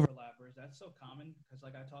dating overlappers? That's so common, because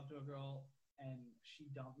like I talked to a girl and she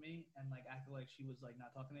dumped me and like acted like she was like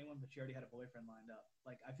not talking to anyone, but she already had a boyfriend lined up.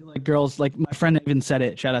 Like I feel like girls, like my friend even said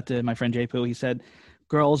it. Shout out to my friend Jay Poo. He said,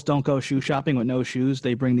 girls don't go shoe shopping with no shoes.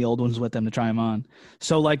 They bring the old ones with them to try them on.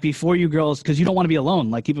 So like before you girls, because you don't want to be alone.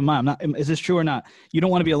 Like keep in mind, is this true or not? You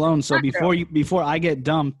don't want to be alone. So Not true. before I get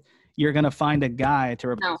dumped, you're gonna find a guy to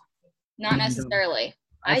replace. no, not necessarily.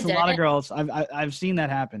 That's I a lot of didn't. girls. I've seen that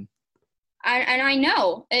happen. I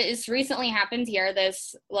know it's recently happened here.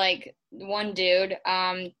 This like one dude,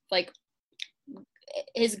 like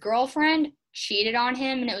his girlfriend cheated on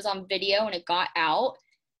him and it was on video and it got out,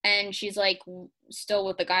 and she's like still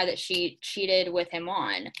with the guy that she cheated with him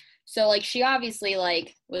on. So like she obviously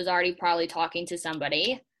like was already probably talking to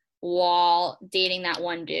somebody while dating that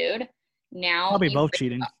one dude. Now Probably both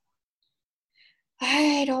cheating.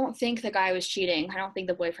 I don't think the guy was cheating. I don't think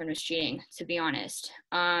the boyfriend was cheating, to be honest.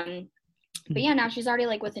 But yeah, now she's already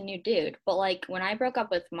like with a new dude. But like when I broke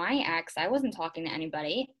up with my ex, I wasn't talking to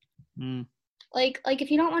anybody. Like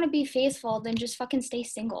if you don't want to be faithful, then just fucking stay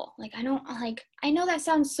single. Like I know that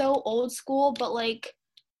sounds so old school, but like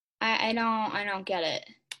I don't get it.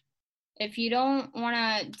 If you don't want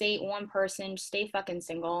to date one person, just stay fucking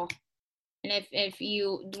single. And if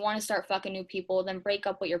you want to start fucking new people, then break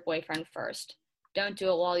up with your boyfriend first. Don't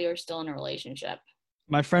do it while you're still in a relationship.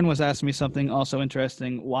 My friend was asking me something also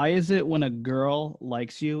interesting. Why is it when a girl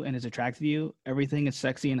likes you and is attracted to you, everything is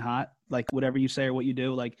sexy and hot? Like whatever you say or what you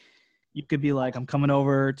do, like you could be like, I'm coming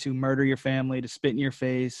over to murder your family, to spit in your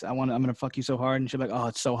face. I'm going to fuck you so hard. And she'll be like, oh,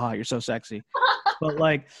 it's so hot. You're so sexy. But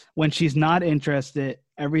like when she's not interested,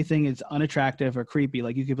 everything is unattractive or creepy.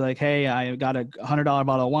 Like you could be like, hey, I got a $100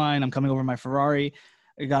 bottle of wine. I'm coming over in my Ferrari.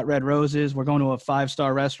 I got red roses. We're going to a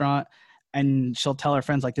 5-star restaurant. And she'll tell her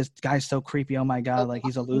friends like, this guy's so creepy. Oh my God. Like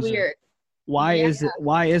he's a loser. Weird. Why is it?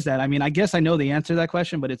 Why is that? I mean, I guess I know the answer to that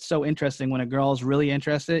question, but it's so interesting. When a girl's really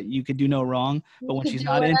interested, you could do no wrong. But when she's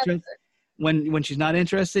not interested, when she's not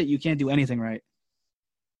interested, you can't do anything right.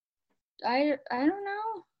 I don't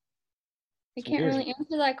know. I can't really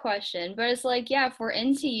answer that question, but it's like, yeah, if we're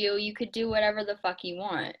into you, you could do whatever the fuck you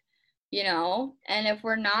want, you know? And if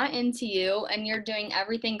we're not into you and you're doing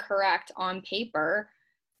everything correct on paper,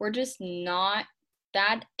 we're just not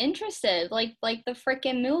that interested. Like the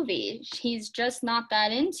freaking movie. He's just not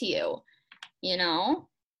that into you, you know?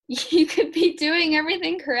 You could be doing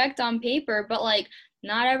everything correct on paper, but like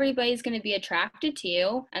not everybody's going to be attracted to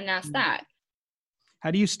you, and that's that.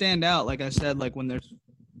 How do you stand out? Like I said, like when there's,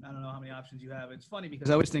 I don't know how many options you have. It's funny because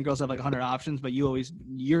I always think girls have like 100 options, but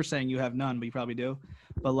you're saying you have none, but you probably do.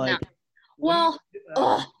 But like, no. Well,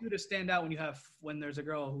 how do you do to stand out when there's a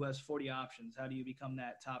girl who has 40 options? How do you become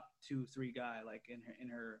that top 2-3 guy like in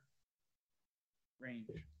her range?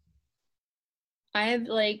 I have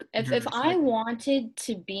like if I wanted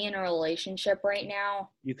to be in a relationship right now,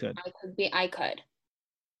 you could. I could.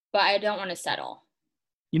 But I don't want to settle.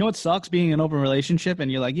 You know what sucks? Being in an open relationship and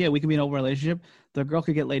you're like, yeah, we can be in an open relationship. The girl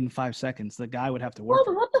could get laid in 5 seconds. The guy would have to work.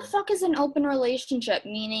 Well, what the fuck is an open relationship?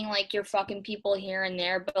 Meaning like you're fucking people here and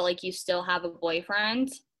there, but like you still have a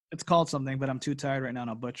boyfriend? It's called something, but I'm too tired right now and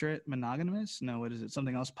I'll butcher it. Monogamous? No, what is it?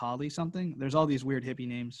 Something else? Poly something? There's all these weird hippie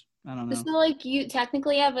names. I don't know. So like you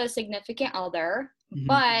technically have a significant other,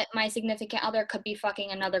 but my significant other could be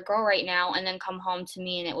fucking another girl right now and then come home to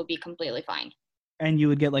me and it would be completely fine. And you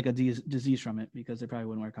would get like a disease from it because they probably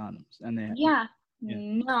wouldn't wear condoms. And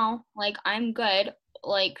no, like I'm good.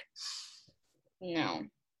 Like, no.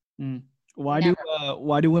 Why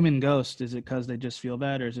do women ghost? Is it because they just feel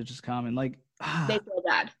bad, or is it just common? Like they feel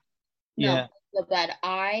bad. No, they feel bad.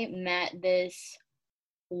 I met this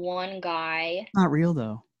one guy. Not real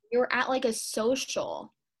though. We were at like a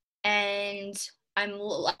social, and I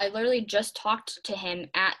literally just talked to him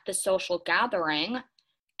at the social gathering.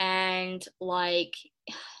 And like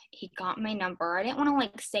he got my number. I didn't want to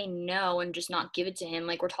like say no and just not give it to him.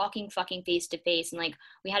 Like we're talking fucking face to face, and like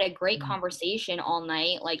we had a great conversation all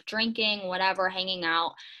night, like drinking, whatever, hanging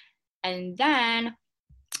out. And then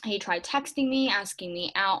he tried texting me, asking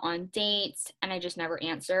me out on dates, and I just never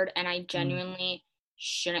answered. And I genuinely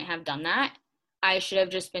shouldn't have done that. I should have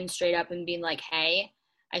just been straight up and been like, hey,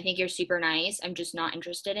 I think you're super nice. I'm just not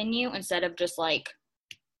interested in you, instead of just like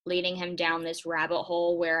leading him down this rabbit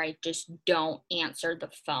hole where I just don't answer the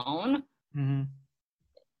phone.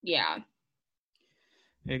 Yeah.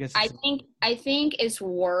 I think it's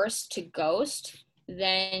worse to ghost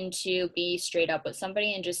than to be straight up with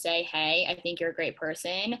somebody and just say, hey, I think you're a great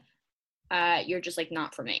person. You're just like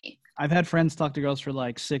not for me. I've had friends talk to girls for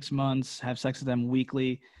like 6 months, have sex with them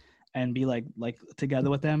weekly, and be like together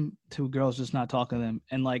with them. 2 girls just not talking to them.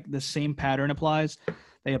 And like the same pattern applies.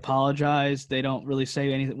 They apologize. They don't really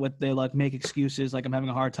say anything. What they like make excuses. Like I'm having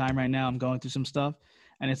a hard time right now. I'm going through some stuff,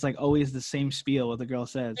 and it's like always the same spiel what the girl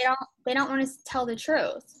says. They don't want to tell the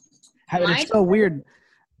truth. It's so weird.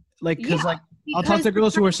 Like because I'll talk to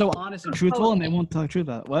girls who are so honest and truthful, and they won't tell the truth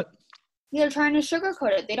about it. What? They're trying to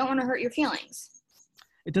sugarcoat it. They don't want to hurt your feelings.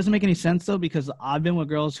 It doesn't make any sense though, because I've been with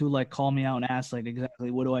girls who like call me out and ask like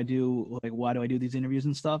exactly what do I do, like why do I do these interviews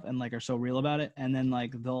and stuff, and like are so real about it, and then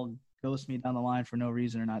like they'll ghost me down the line for no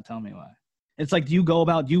reason or not tell me why. It's like, do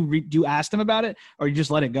you ask them about it, or you just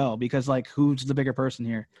let it go? Because like, who's the bigger person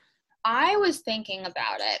here? I was thinking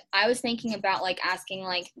about it. I was thinking about like asking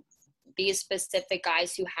like these specific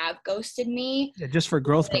guys who have ghosted me. Yeah, just for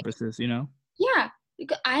growth Like, purposes, you know? yeah,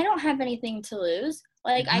 because I don't have anything to lose.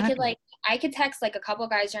 Like Exactly. I could text like a couple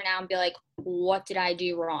guys right now and be like, what did I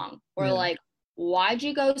do wrong? Or Yeah. like, why'd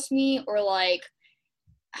you ghost me? Or like,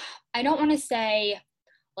 I don't want to say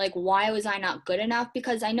like, why was I not good enough?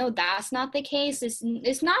 Because I know that's not the case.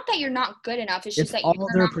 It's not that you're not good enough. It's just It's that all you're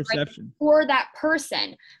their not right perception. for that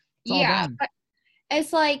person. It's all Yeah. them. But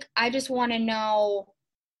it's like, I just want to know,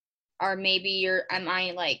 or maybe am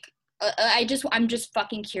I like, I'm just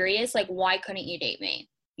fucking curious. Like, why couldn't you date me?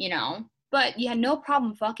 You know? But you had no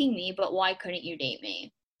problem fucking me, but why couldn't you date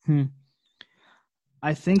me?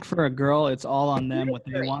 I think for a girl, it's all on them what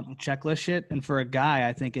they want, the checklist shit. And for a guy,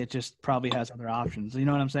 I think it just probably has other options. You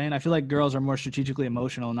know what I'm saying? I feel like girls are more strategically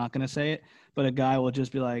emotional, not going to say it. But a guy will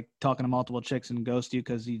just be like talking to multiple chicks and ghost you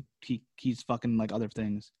because he's fucking like other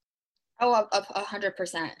things. Oh,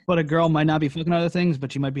 100%. But a girl might not be fucking other things,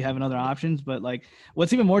 but she might be having other options. But like,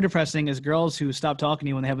 what's even more depressing is girls who stop talking to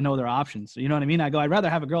you when they have no other options. So, you know what I mean? I go, I'd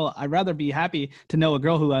rather have a girl. I'd rather be happy to know a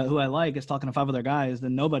girl who I like is talking to 5 other guys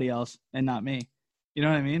than nobody else and not me. You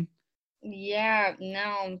know what I mean? Yeah,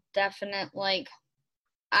 no, definitely. Like,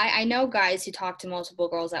 I know guys who talk to multiple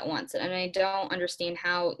girls at once, and I don't understand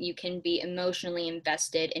how you can be emotionally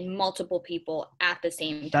invested in multiple people at the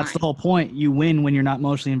same time. That's the whole point. You win when you're not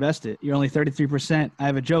emotionally invested. You're only 33%. I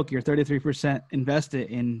have a joke. You're 33% invested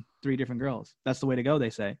in 3 different girls. That's the way to go, they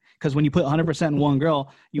say. Because when you put 100% in one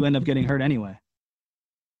girl, you end up getting hurt anyway.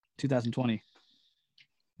 2020.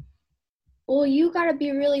 Well, you gotta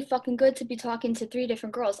be really fucking good to be talking to 3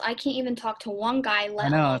 different girls. I can't even talk to one guy, I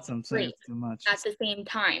let know. alone That's what I'm saying. 3 It's too much. at the same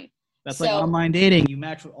time. That's like online dating. You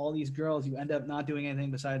match with all these girls. You end up not doing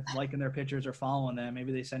anything besides liking their pictures or following them.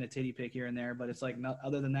 Maybe they send a titty pic here and there, but it's like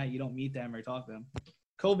other than that, you don't meet them or talk to them.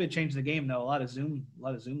 COVID changed the game though. A lot of Zoom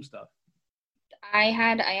stuff. I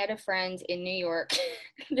had a friend in New York.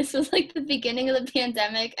 This was like the beginning of the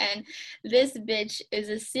pandemic, and this bitch is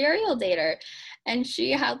a serial dater, and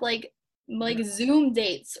she had like Zoom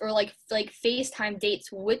dates or like FaceTime dates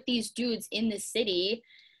with these dudes in the city,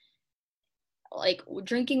 like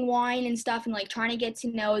drinking wine and stuff and like trying to get to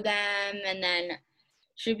know them. And then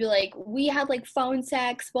she'd be like, we had like phone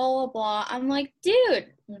sex, blah, blah, blah. I'm like, dude,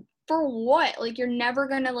 for what? Like, you're never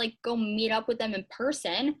gonna like go meet up with them in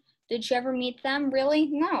person. Did you ever meet them? Really?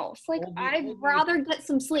 No. It's like, I'd rather get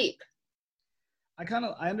some sleep.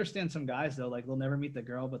 I understand some guys though, like they'll never meet the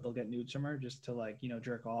girl, but they'll get nudes from her just to like, you know,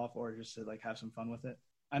 jerk off or just to like have some fun with it.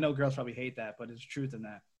 I know girls probably hate that, but there's truth in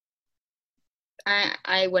that.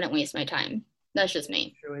 I wouldn't waste my time. That's just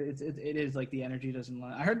me. It is like the energy doesn't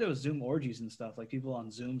lie. I heard there was Zoom orgies and stuff, like people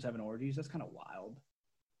on Zooms having orgies. That's kind of wild.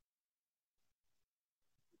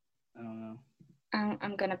 I don't know.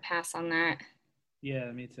 I'm gonna pass on that.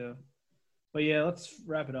 Yeah, me too. But yeah, let's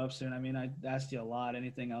wrap it up soon. I mean, I asked you a lot.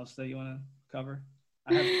 Anything else that you want to cover?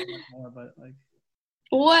 I have so much more, but like.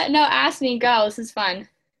 What? No, ask me. Go. This is fun.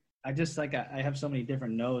 I just like I have so many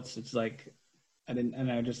different notes. It's like I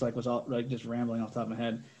just like was all like just rambling off the top of my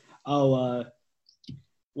head. Oh,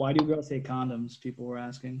 why do girls hate condoms? People were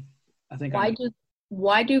asking. I think.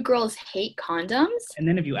 Why do girls hate condoms? And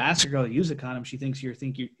then if you ask a girl to use a condom, she thinks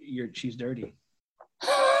she's dirty.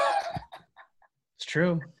 It's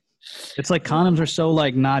true. It's like condoms are so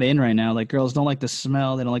like not in right now. Like girls don't like the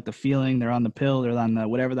smell, they don't like the feeling. They're on the pill, they're on the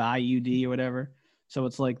whatever, the IUD or whatever. So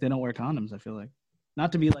it's like they don't wear condoms. I feel like,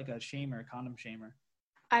 not to be like a shamer, a condom shamer.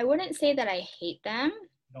 I wouldn't say that I hate them.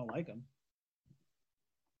 You don't like them.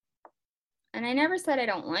 And I never said I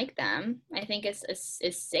don't like them. I think it's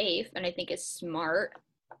safe and I think it's smart,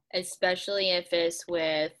 especially if it's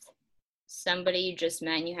with somebody you just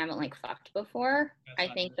met and you haven't like fucked before. I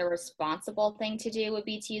think the responsible thing to do would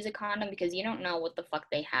be to use a condom because you don't know what the fuck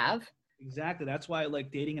they have. Exactly. That's why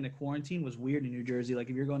like dating in a quarantine was weird in New Jersey. Like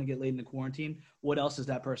if you're going to get laid in a quarantine, what else is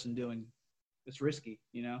that person doing? It's risky,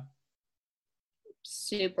 you know?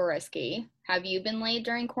 Super risky. Have you been laid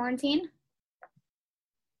during quarantine?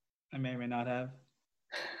 I may or may not have.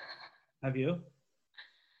 Have you?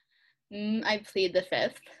 I plead the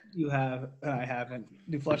fifth. You have. I haven't.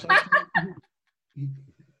 Do flashlights?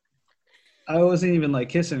 I wasn't even like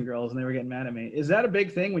kissing girls and they were getting mad at me. Is that a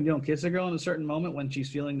big thing when you don't kiss a girl in a certain moment when she's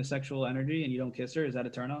feeling the sexual energy and you don't kiss her? Is that a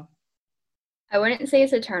turnoff? I wouldn't say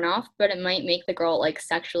it's a turnoff, but it might make the girl like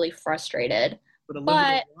sexually frustrated. But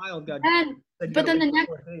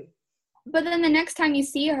then the next time you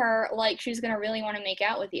see her, like she's gonna really want to make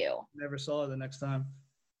out with you. Never saw her the next time.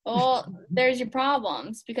 Well, there's your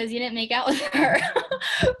problems because you didn't make out with her.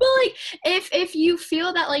 But like, if you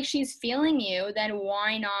feel that like she's feeling you, then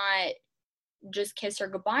why not just kiss her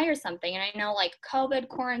goodbye or something. And I know like COVID,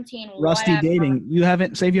 quarantine, Rusty whatever. dating. You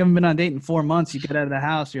haven't been on a date in 4 months. You get out of the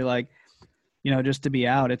house. You're like, just to be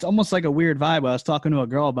out. It's almost like a weird vibe. I was talking to a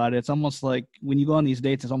girl about it. It's almost like when you go on these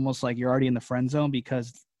dates, it's almost like you're already in the friend zone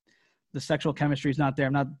because the sexual chemistry is not there.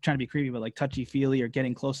 I'm not trying to be creepy, but like touchy feely or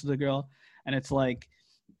getting close to the girl. And it's like,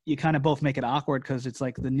 you kind of both make it awkward because it's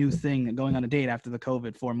like the new thing going on a date after the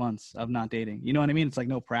COVID 4 months of not dating. You know what I mean? It's like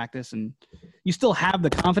no practice, and you still have the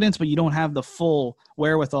confidence, but you don't have the full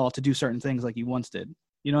wherewithal to do certain things like you once did.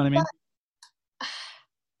 You know what I mean?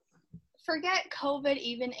 Forget COVID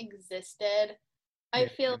even existed. I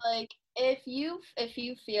feel like if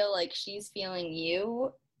you feel like she's feeling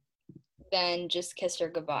you, then just kiss her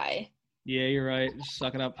goodbye. Yeah, you're right. Just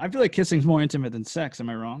suck it up. I feel like kissing's more intimate than sex. Am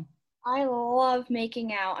I wrong? I love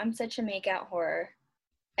making out. I'm such a make-out whore.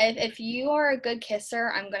 If you are a good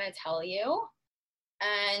kisser, I'm going to tell you.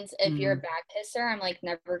 And if you're a bad kisser, I'm like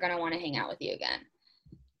never going to want to hang out with you again.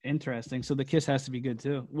 Interesting. So the kiss has to be good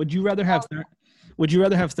too. Would you rather have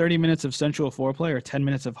 30 minutes of sensual foreplay or 10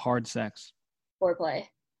 minutes of hard sex? Foreplay.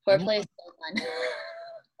 Foreplay is so fun.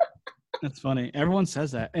 That's funny. Everyone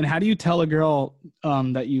says that. And how do you tell a girl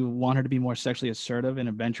that you want her to be more sexually assertive and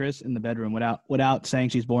adventurous in the bedroom without saying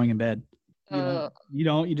she's boring in bed? You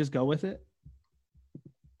don't? You just go with it?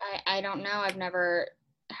 I don't know. I've never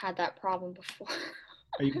had that problem before.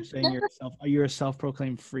 Are you saying are you a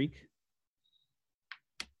self-proclaimed freak?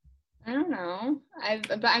 I don't know. I've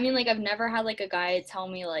never had like a guy tell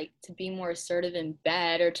me like to be more assertive in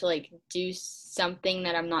bed or to like do something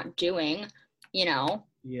that I'm not doing,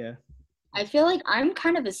 Yeah. I feel like I'm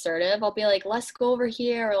kind of assertive. I'll be like, let's go over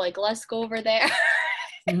here or like, let's go over there.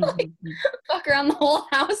 Like, fuck around the whole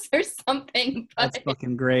house or something. But... That's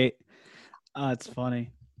fucking great. It's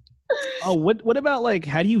funny. Oh, what about like,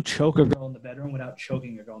 how do you choke a girl in the bedroom without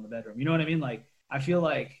choking a girl in the bedroom? You know what I mean? Like, I feel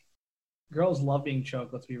like girls love being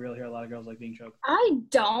choked. Let's be real here. A lot of girls like being choked. I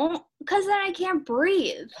don't, because then I can't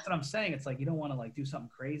breathe. That's what I'm saying. It's like, you don't want to like do something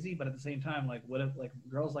crazy, but at the same time, like, what if like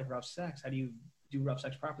girls like rough sex? How do you do rough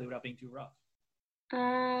sex properly without being too rough?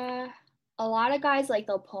 A lot of guys like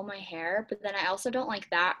they'll pull my hair, but then I also don't like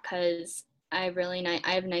that because I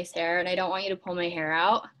have nice hair and I don't want you to pull my hair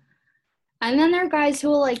out. And then there are guys who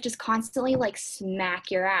will like just constantly like smack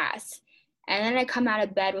your ass, and then I come out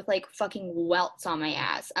of bed with like fucking welts on my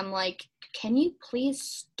ass. I'm like, can you please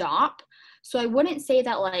stop? So I wouldn't say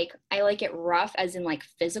that like I like it rough as in like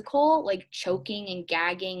physical, like choking and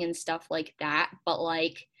gagging and stuff like that, but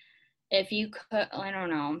like if you could, I don't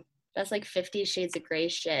know. That's like 50 Shades of Grey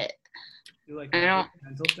shit. You like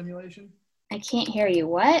mental stimulation? I can't hear you.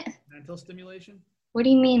 What? Mental stimulation? What do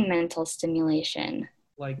you mean mental stimulation?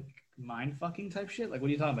 Like mind fucking type shit? Like what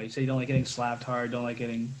are you talking about? You say you don't like getting slapped hard, don't like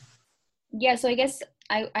getting... Yeah, so I guess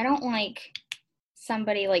I don't like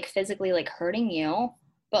somebody like physically like hurting you,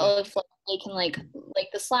 but if like they can like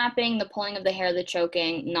the slapping, the pulling of the hair, the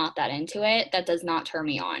choking, not that into it, that does not turn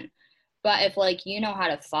me on. But if like you know how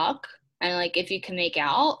to fuck, and like if you can make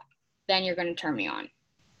out, then you're gonna turn me on.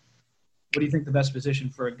 What do you think the best position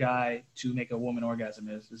for a guy to make a woman orgasm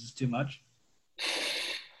is? Is this too much?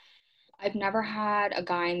 I've never had a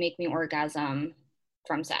guy make me orgasm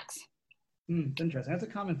from sex. It's interesting. That's a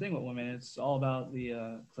common thing with women. It's all about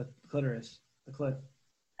the clitoris, the clit.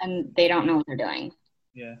 And they don't know what they're doing.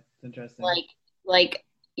 Yeah, it's interesting. Like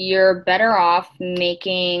you're better off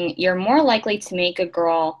you're more likely to make a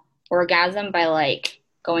girl orgasm by like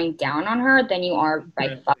going down on her than you are by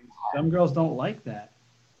fucking her. Some girls don't like that.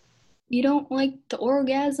 You don't like the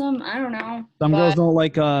orgasm? I don't know. Some girls don't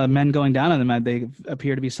like men going down on them. They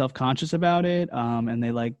appear to be self-conscious about it, and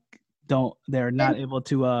they're not able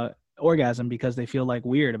to orgasm because they feel like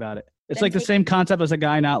weird about it. It's like the same concept as a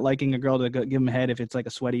guy not liking a girl to give him a head if it's like a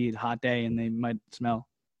sweaty, hot day and they might smell.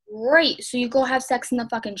 Right. So you go have sex in the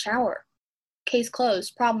fucking shower. Case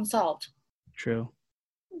closed. Problem solved. True.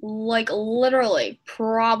 Like literally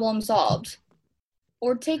problem solved.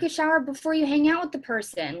 Or take a shower before you hang out with the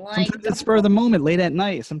person. Like sometimes it's spur of the moment, late at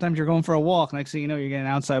night. Sometimes you're going for a walk. Next thing you know, you're getting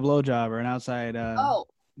an outside blowjob or an outside.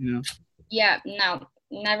 Yeah, no,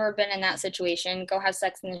 never been in that situation. Go have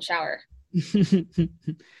sex in the shower.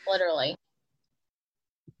 Literally.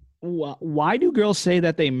 Why do girls say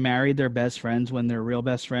that they married their best friends when their real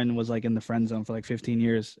best friend was like in the friend zone for like 15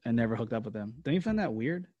 years and never hooked up with them? Don't you find that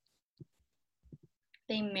weird?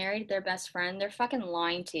 They married their best friend. They're fucking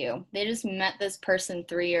lying to you. They just met this person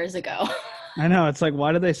 3 years ago. I know. It's like,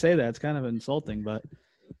 why do they say that? It's kind of insulting, but.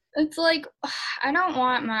 It's like, I don't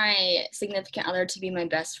want my significant other to be my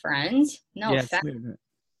best friend. No offense.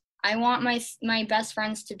 I want my best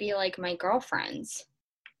friends to be like my girlfriends.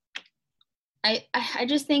 I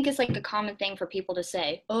just think it's like a common thing for people to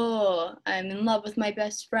say, oh, I'm in love with my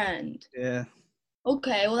best friend. Yeah.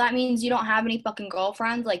 Okay, well, that means you don't have any fucking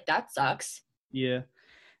girlfriends? Like, that sucks. Yeah.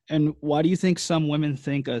 And why do you think some women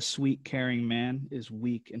think a sweet, caring man is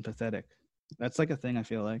weak and pathetic? That's like a thing, I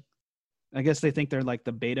feel like. I guess they think they're like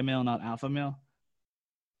the beta male, not alpha male.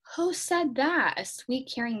 Who said that? A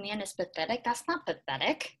sweet, caring man is pathetic? That's not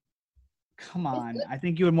pathetic. Come on. I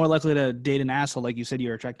think you were more likely to date an asshole, like you said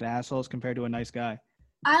you're attracted to assholes, compared to a nice guy.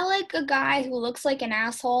 I like a guy who looks like an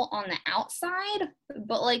asshole on the outside,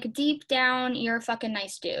 but like deep down, you're a fucking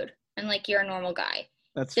nice dude. And like you're a normal guy.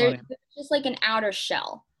 That's funny. There's just like an outer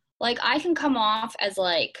shell. Like I can come off as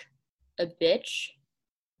like a bitch,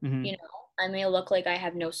 Mhm. you know. I may look like I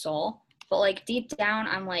have no soul, but like deep down,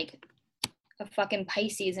 I'm like a fucking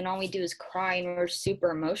Pisces, and all we do is cry, and we're super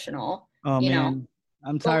emotional. Oh, you man. know?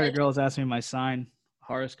 I'm tired of girls asking me my sign,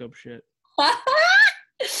 horoscope shit.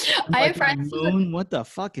 I have friends. Moon? What the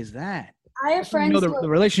fuck is that? I have friends. You know, who- the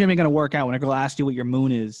relationship ain't going to work out when a girl asks you what your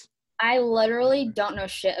moon is. I literally don't know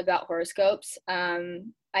shit about horoscopes. I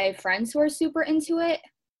have friends who are super into it.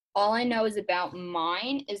 All I know is about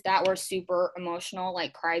mine is that we're super emotional,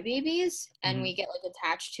 like crybabies, and Mhm. we get like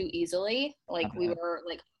attached too easily. Like we Okay. were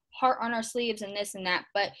like heart on our sleeves and this and that.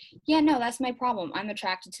 But yeah, no, that's my problem. I'm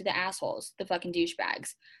attracted to the assholes, the fucking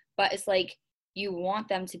douchebags. But it's like you want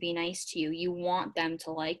them to be nice to you. You want them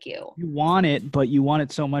to like you. You want it, but you want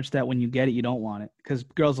it so much that when you get it, you don't want it. Because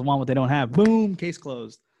girls want what they don't have. Boom, case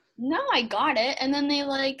closed. No, I got it. And then they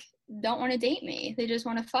like don't want to date me. They just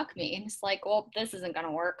want to fuck me. And it's like, well, this isn't going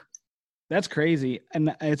to work. That's crazy.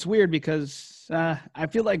 And it's weird because I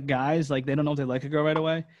feel like guys, like they don't know if they like a girl right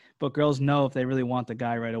away, but girls know if they really want the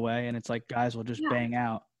guy right away. And it's like guys will just Yeah. bang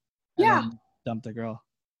out and Yeah. then dump the girl.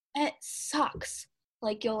 It sucks.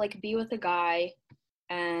 Like you'll like be with a guy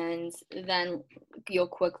and then you'll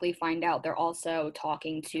quickly find out they're also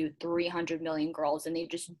talking to 300 million girls and they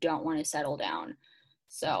just don't want to settle down.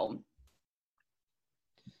 So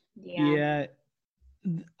Yeah.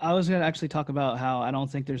 I was going to actually talk about how I don't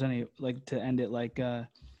think there's any, like, to end it, like,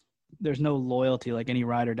 there's no loyalty, like any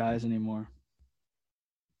ride or dies anymore.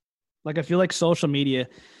 Like, I feel like social media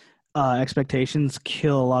expectations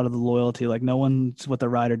kill a lot of the loyalty. Like, no one's with a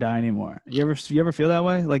ride or die anymore. You ever feel that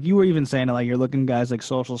way? Like, you were even saying, like, you're looking guys like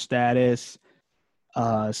social status,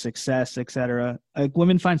 success, etc. Like,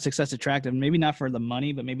 women find success attractive, maybe not for the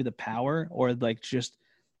money, but maybe the power, or like just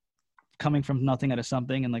coming from nothing out of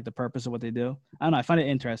something and like the purpose of what they do. I don't know. I find it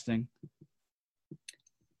interesting.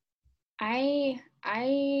 I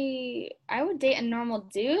would date a normal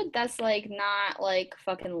dude that's like not like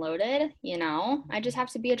fucking loaded, you know? I just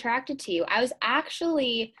have to be attracted to you. I was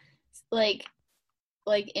actually like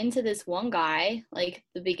into this one guy like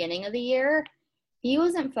the beginning of the year. He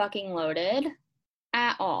wasn't fucking loaded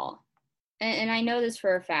at all. And I know this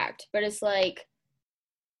for a fact, but it's like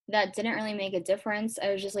that didn't really make a difference.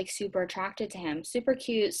 I was just like super attracted to him. Super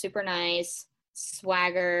cute, super nice,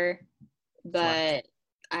 swagger, but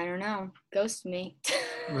I don't know. Ghost me.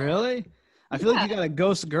 Really? I feel like you gotta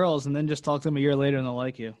ghost girls and then just talk to them a year later and they'll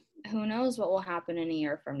like you. Who knows what will happen in a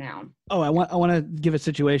year from now? Oh, I want to give a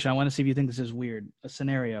situation. I want to see if you think this is weird. A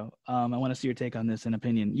scenario. I want to see your take on this and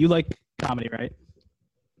opinion. You like comedy, right?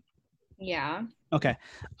 Yeah. Okay.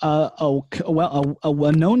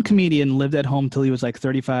 A known comedian lived at home till he was like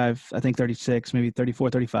 35, I think 36, maybe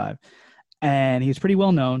 34, 35. And he was pretty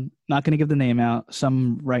well known. Not going to give the name out.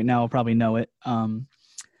 Some right now will probably know it.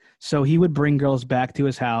 So he would bring girls back to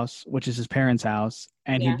his house, which is his parents' house,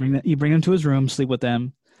 and Yeah. he'd bring them to his room, sleep with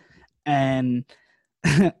them, and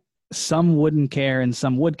some wouldn't care and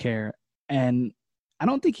some would care. And I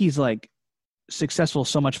don't think he's like successful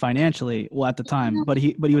so much financially, well, at the time, but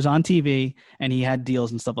he was on TV and he had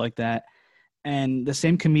deals and stuff like that. And the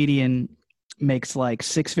same comedian makes like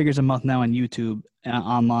 6 figures a month now on YouTube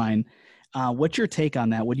online. What's your take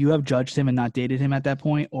on that? Would you have judged him and not dated him at that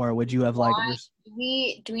point, or would you have like?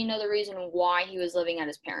 Do we know the reason why he was living at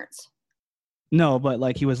his parents'? No, but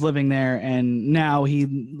like he was living there, and now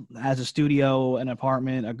he has a studio, an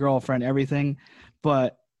apartment, a girlfriend, everything.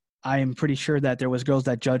 But I am pretty sure that there was girls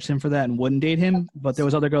that judged him for that and wouldn't date him. But there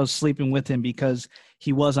was other girls sleeping with him because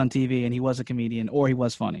he was on TV and he was a comedian or he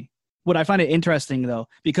was funny. What I find it interesting though,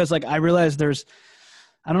 because like I realize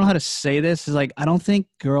I don't know how to say this, is like I don't think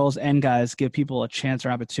girls and guys give people a chance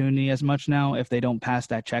or opportunity as much now if they don't pass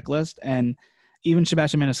that checklist. And even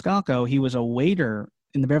Sebastian Maniscalco, he was a waiter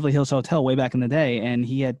in the Beverly Hills Hotel way back in the day, and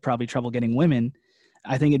he had probably trouble getting women.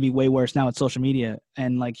 I think it'd be way worse now with social media.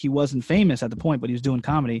 And like he wasn't famous at the point, but he was doing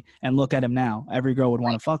comedy, and look at him now. Every girl would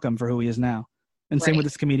want to fuck him for who he is now. And same with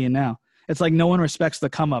this comedian now. It's like no one respects the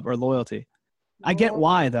come up or loyalty. I get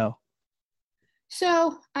why though.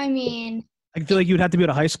 So, I mean, I feel like you'd have to be out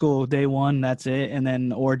of high school day one, that's it, and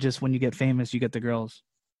then or just when you get famous, you get the girls.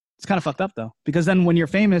 It's kind of fucked up though, because then when you're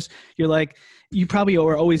famous, you're like, you probably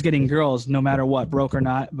were always getting girls, no matter what, broke or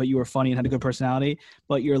not, but you were funny and had a good personality.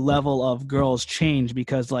 But your level of girls changed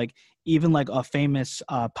because like even like a famous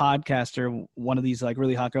podcaster, one of these like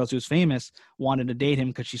really hot girls who's famous, wanted to date him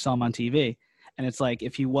because she saw him on TV. And it's like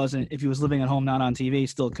if he was living at home, not on TV,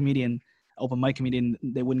 still a comedian, open mic comedian,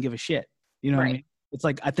 they wouldn't give a shit. You know what I mean? It's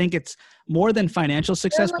like I think it's more than financial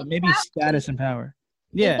success, but maybe status and power.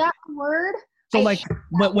 Yeah. Is that a word? So like,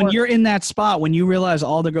 but when you're in that spot, when you realize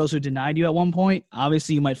all the girls who denied you at one point,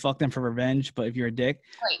 obviously you might fuck them for revenge, but if you're a dick,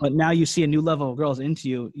 Right. but now you see a new level of girls into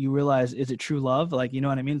you, you realize, is it true love? Like, you know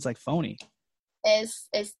what I mean? It's like phony. Is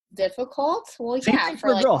difficult? Well, Same yeah, thing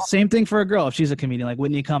for a girl. Same thing for a girl if she's a comedian, like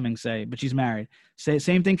Whitney Cummings, say, but she's married.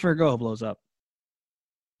 Same thing for a girl who blows up.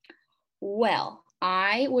 Well,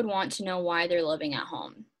 I would want to know why they're living at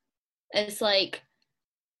home. It's like,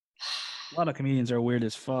 A lot of comedians are weird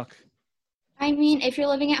as fuck. I mean, if you're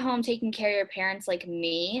living at home taking care of your parents like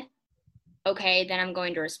me, okay, then I'm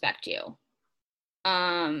going to respect you.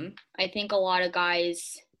 I think a lot of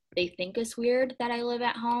guys, they think it's weird that I live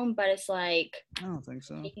at home, but it's like, I don't think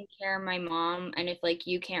so. taking care of my mom, and if like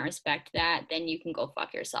you can't respect that, then you can go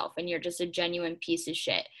fuck yourself and you're just a genuine piece of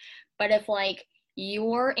shit. But if like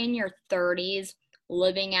you're in your 30s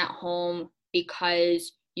living at home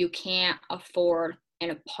because you can't afford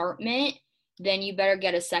an apartment, then you better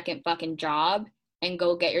get a second fucking job and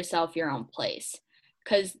go get yourself your own place.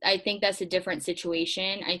 Because I think that's a different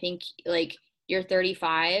situation. I think like you're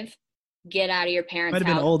 35, get out of your parents' Might have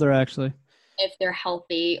been house older, actually. if they're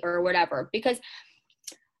healthy or whatever. Because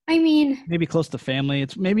I mean, Maybe close to family.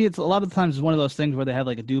 It's a lot of times it's one of those things where they have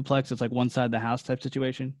like a duplex. It's like one side of the house type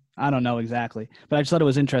situation. I don't know exactly, but I just thought it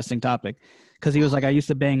was an interesting topic because he was like, I used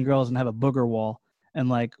to bang girls and have a booger wall and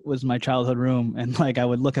like was my childhood room. And like, I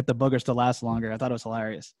would look at the boogers to last longer. I thought it was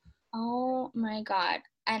hilarious. oh my God.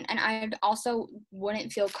 And I also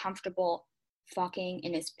wouldn't feel comfortable fucking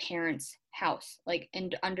in his parents' house, like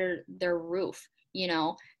and under their roof, you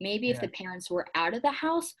know? Maybe if Yeah. the parents were out of the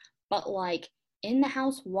house, but like in the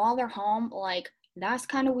house while they're home, like that's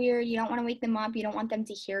kind of weird. You don't want to wake them up. You don't want them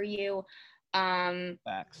to hear you.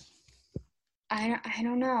 Facts. I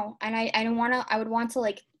don't know. And I don't want to, I would want to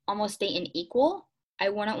like almost date an equal. I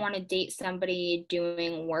wouldn't want to date somebody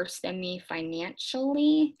doing worse than me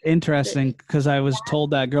financially. Interesting, because I was told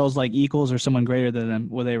that girls like equals or someone greater than them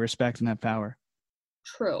where they respect and have power.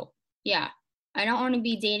 True. Yeah. I don't want to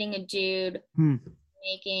be dating a dude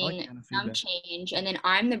making I like that some feedback. change and then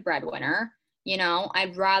I'm the breadwinner. You know,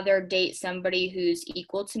 I'd rather date somebody who's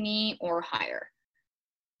equal to me or higher.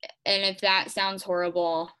 And if that sounds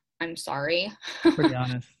horrible, I'm sorry. Pretty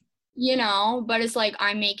honest. You know, but it's like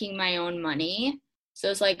I'm making my own money. So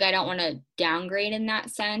it's like I don't want to downgrade in that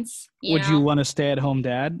sense. Would know? you want a stay-at-home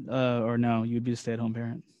dad or no? You'd be a stay-at-home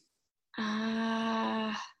parent.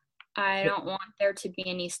 I don't want there to be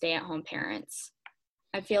any stay-at-home parents.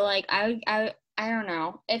 I feel like I don't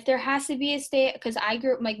know. If there has to be a because I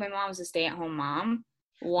grew up, like my mom was a stay-at-home mom.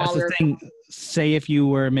 That's the thing. Say if you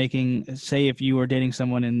were dating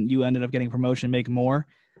someone and you ended up getting a promotion, make more,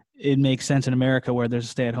 it makes sense in America where there's a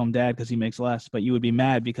stay-at-home dad because he makes less, but you would be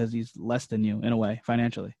mad because he's less than you in a way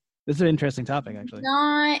financially. This is an interesting topic, actually.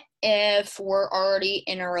 Not if we're already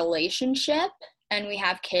in a relationship and we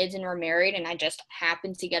have kids and we're married and I just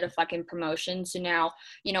happen to get a fucking promotion. So now,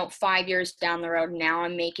 5 years down the road, now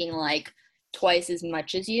I'm making like twice as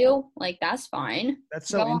much as you. Like, that's fine. That's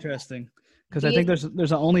so interesting because I think there's an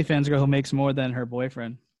OnlyFans girl who makes more than her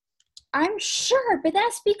boyfriend. I'm sure, but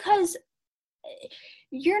that's because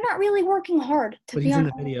you're not really working hard to But be he's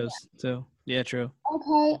in on the videos, so yeah, true.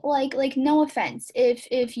 Okay, like no offense.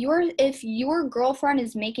 If your girlfriend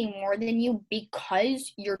is making more than you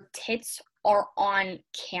because your tits are on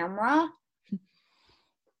camera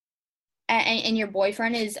and your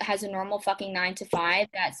boyfriend has a normal fucking 9 to 5,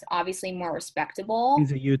 that's obviously more respectable.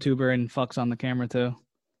 He's a YouTuber and fucks on the camera too.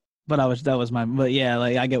 But yeah,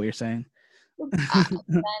 like I get what you're saying.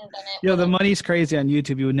 The money's crazy on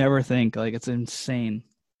YouTube. You would never think, like, it's insane,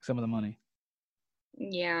 some of the money.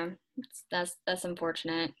 Yeah, that's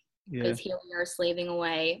unfortunate. Yeah. Because here we are slaving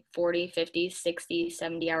away 40, 50, 60,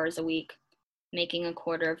 70 hours a week, making a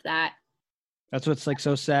quarter of that. That's what's like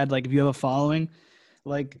so sad. Like if you have a following,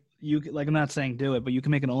 like I'm not saying do it, but you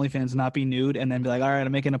can make an OnlyFans, not be nude, and then be like, all right,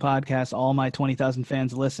 I'm making a podcast. All my 20,000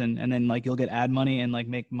 fans listen, and then like you'll get ad money and like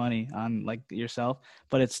make money on like yourself.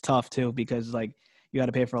 But it's tough too because like you got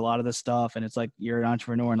to pay for a lot of this stuff, and it's like you're an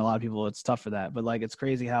entrepreneur, and a lot of people it's tough for that. But like it's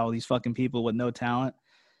crazy how these fucking people with no talent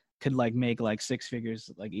could like make like 6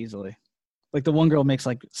 figures like easily. Like the one girl makes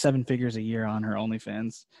like 7 figures a year on her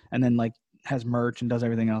OnlyFans, and then like has merch and does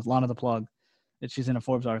everything else. Lana the Plug. She's in a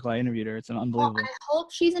Forbes article. I interviewed her. It's an unbelievable. Well, I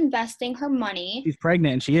hope she's investing her money. She's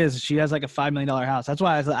pregnant, and she is. She has like a $5 million house. That's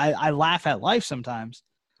why I laugh at life sometimes.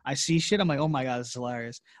 I see shit. I'm like, oh my god, this is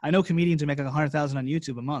hilarious. I know comedians who make like 100,000 on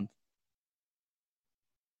YouTube a month.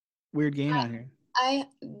 Weird game out here.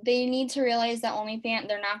 They need to realize that OnlyFans,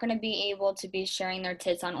 they're not going to be able to be sharing their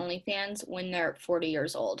tits on OnlyFans when they're 40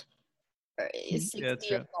 years old or 60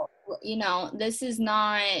 years old. You know, this is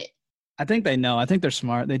not. I think they know. I think they're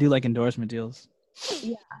smart. They do like endorsement deals.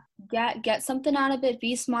 Yeah, get something out of it.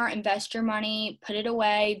 Be smart. Invest your money. Put it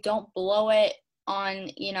away. Don't blow it on,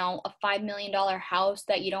 you know, a $5 million house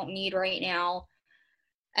that you don't need right now,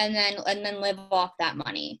 and then live off that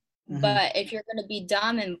money. Mm-hmm. But if you're going to be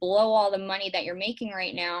dumb and blow all the money that you're making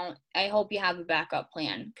right now, I hope you have a backup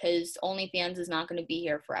plan, because OnlyFans is not going to be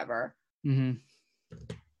here forever. Mm-hmm.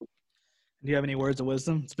 Do you have any words of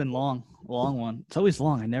wisdom? It's been long one. It's always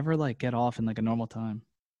long. I never like get off in like a normal time.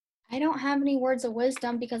 I don't have any words of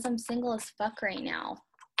wisdom because I'm single as fuck right now.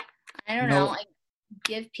 I don't know. Like,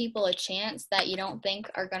 give people a chance that you don't think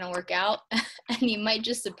are going to work out, and you might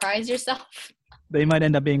just surprise yourself. They might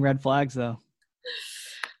end up being red flags, though.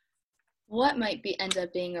 What might end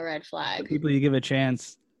up being a red flag? The people you give a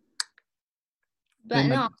chance. But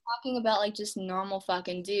no, I'm talking about like just normal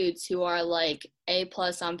fucking dudes who are like A+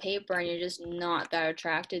 on paper, and you're just not that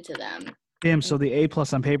attracted to them. Damn, so the A+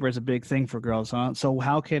 on paper is a big thing for girls, huh? So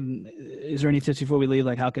is there any tips before we leave?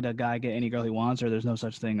 Like, how could a guy get any girl he wants, or there's no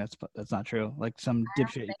such thing? That's not true. Like some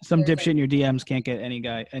dipshit in your DMs can't get any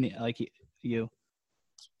guy, like you.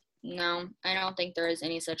 No, I don't think there is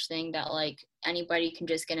any such thing that like anybody can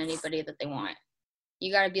just get anybody that they want.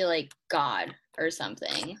 You gotta be like God or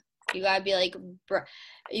something. You gotta be like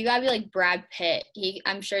Brad Pitt.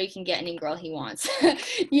 I'm sure he can get any girl he wants,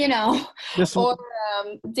 you know. Or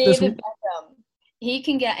David Beckham. He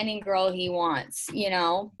can get any girl he wants, you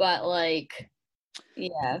know. But like,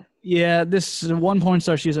 yeah. Yeah, this one porn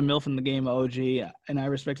star, she was a MILF in the game, OG, and I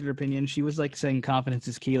respected her opinion. She was like saying confidence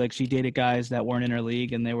is key. Like she dated guys that weren't in her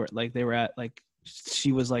league, and they were at like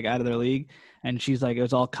she was like out of their league, and she's like it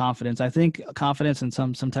was all confidence. I think confidence and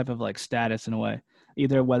some type of like status in a way.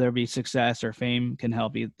 Either whether it be success or fame can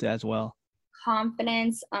help you as well.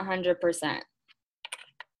 Confidence, 100%.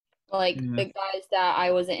 Like the guys that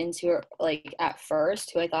I wasn't into like at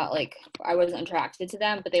first, who I thought like I wasn't attracted to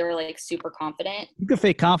them, but they were like super confident. You can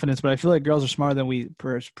fake confidence, but I feel like girls are smarter than we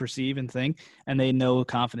perceive and think, and they know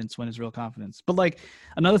confidence when it's real confidence. But like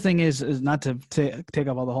another thing is not to take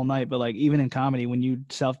up all the whole night, but like even in comedy, when you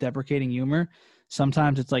self-deprecating humor,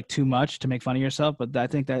 sometimes it's like too much to make fun of yourself, but I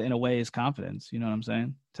think that in a way is confidence. You know what I'm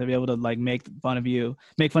saying? To be able to like make fun of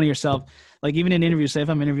yourself. Like even in interviews, say if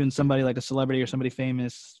I'm interviewing somebody like a celebrity or somebody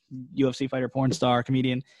famous, UFC fighter, porn star,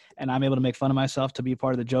 comedian, and I'm able to make fun of myself to be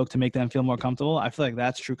part of the joke to make them feel more comfortable, I feel like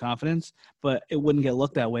that's true confidence, but it wouldn't get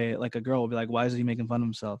looked that way. Like a girl would be like, why is he making fun of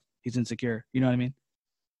himself? He's insecure. You know what I mean?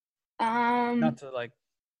 Not to like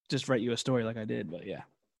just write you a story like I did, but yeah.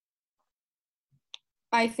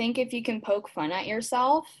 I think if you can poke fun at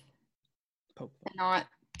yourself and not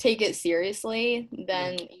take it seriously,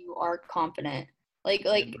 then you are confident. Like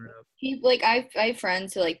people, like I have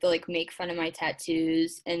friends who like they'll like make fun of my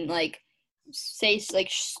tattoos and like say like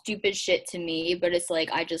stupid shit to me, but it's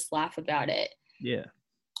like I just laugh about it. Yeah.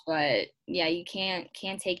 But yeah, you can't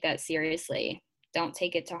take that seriously. Don't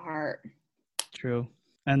take it to heart. True.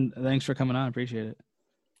 And thanks for coming on. Appreciate it.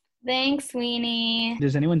 Thanks, Weenie.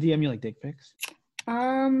 Does anyone DM you like dick pics?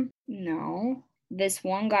 No. This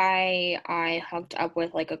one guy I hooked up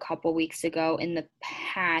with like a couple weeks ago in the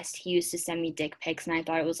past, he used to send me dick pics, and I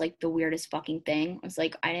thought it was like the weirdest fucking thing. I was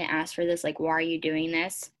like, I didn't ask for this. Like, why are you doing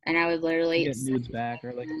this? And I would literally get nudes back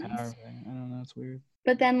or like a power thing. I don't know. It's weird.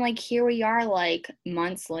 But then like here we are like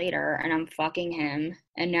months later, and I'm fucking him,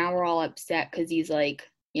 and now we're all upset because he's like,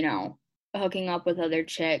 you know, hooking up with other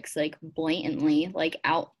chicks like blatantly, like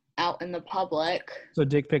out in the public. So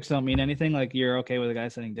dick pics don't mean anything? Like you're okay with a guy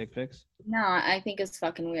sending dick pics? No, I think it's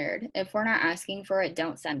fucking weird. If we're not asking for it,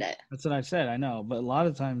 don't send it. That's what I said. I know. But a lot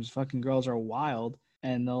of times fucking girls are wild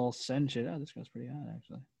and they'll send shit. Oh, this girl's pretty hot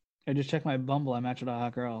actually. I just checked my Bumble. I matched with a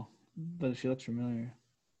hot girl. But she looks familiar.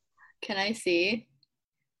 Can I see?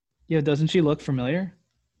 Yeah, doesn't she look familiar?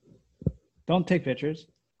 Don't take pictures.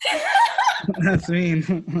 That's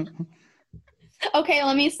mean. Okay,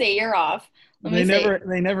 let me see. You're off. They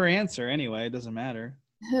never answer anyway. It doesn't matter.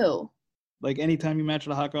 Who? Like anytime you match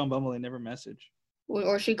with a hot girl on Bumble, they never message.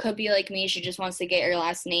 Or she could be like me. She just wants to get your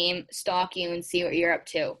last name, stalk you, and see what you're up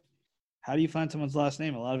to. How do you find someone's last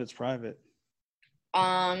name? A lot of it's private.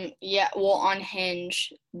 Yeah, well, on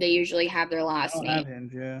Hinge, they usually have their I last don't name. have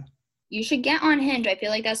Hinge, yeah. You should get on Hinge. I feel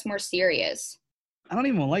like that's more serious. I don't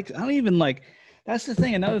even like, that's the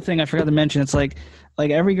thing. Another thing I forgot to mention, it's like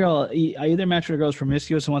every girl, I either match with a girl who's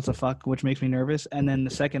promiscuous and wants to fuck, which makes me nervous. And then the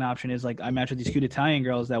second option is like, I match with these cute Italian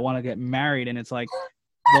girls that want to get married. And it's like,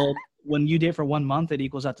 well, when you date for 1 month, it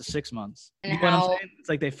equals out to 6 months. And You know what how- I'm saying? It's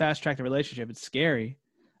like they fast track the relationship. It's scary.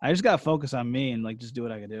 I just got to focus on me and like, just do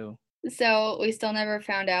what I can do. So we still never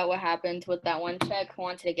found out what happened with that one chick who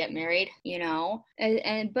wanted to get married, you know?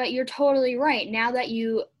 But you're totally right. Now that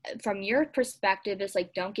you, from your perspective, it's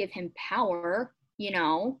like, don't give him power, you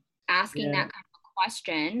know, asking Yeah. that kind of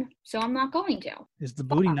question. So I'm not going to. Is the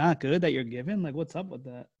booty not good that you're giving? Like, what's up with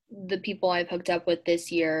that? The people I've hooked up with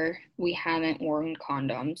this year, we haven't worn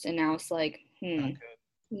condoms. And now it's like,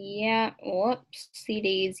 yeah, whoopsie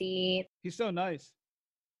daisy. He's so nice.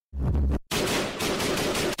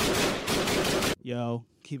 Yo,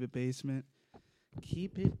 keep it basement.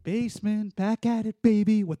 Keep it basement. Back at it,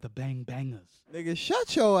 baby, with the bang bangers. Nigga,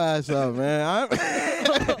 shut your ass up, man.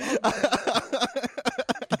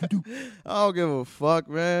 I don't give a fuck,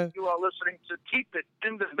 man. You are listening to Keep It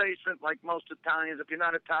in the Basement, like most Italians. If you're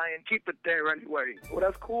not Italian, keep it there anyway. Well,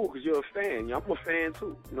 that's cool because you're a fan. I'm a fan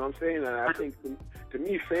too. You know what I'm saying? And I think to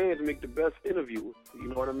me, fans make the best interviewers. You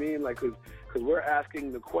know what I mean? Like, because we're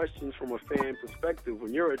asking the questions from a fan perspective.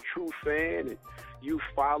 When you're a true fan and you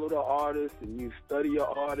follow the artist and you study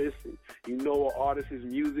your artist and you know an artist's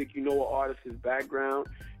music, you know an artist's background,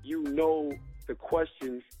 you know the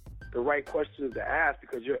questions, the right questions to ask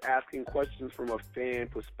because you're asking questions from a fan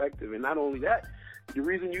perspective. And not only that, the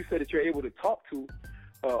reason you said that you're able to talk to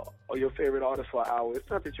your favorite artist for an hour, it's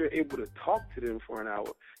not that you're able to talk to them for an hour.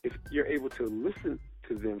 It's you're able to listen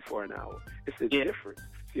to them for an hour. It's a difference.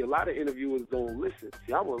 See, a lot of interviewers don't listen.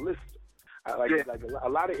 See, I'm a listener. Like a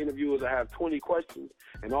lot of interviewers, I have 20 questions,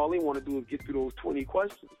 and all they want to do is get through those 20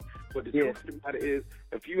 questions. But the truth of the matter is,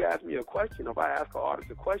 if you ask me a question, if I ask an artist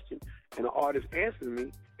a question, and the artist answers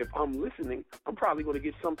me, if I'm listening, I'm probably going to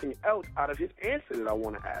get something else out of his answer that I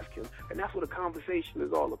want to ask him. And that's what a conversation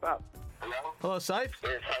is all about. Hello, Syph? Yeah,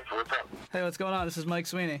 Syph, what's up? Hey, what's going on? This is Mike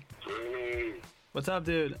Sweeney. What's up,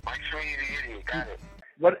 dude? Mike Sweeney, the idiot, got it.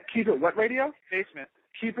 What? Keep it what radio? Basement.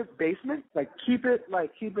 Keep it basement? Keep it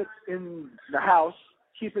in the house.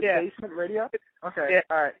 Keep it basement radio? Okay. Yeah.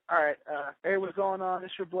 All right. Hey, what's going on?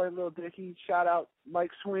 It's your boy Lil Dicky. Shout out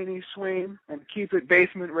Mike Sweeney, Swain, and Keep It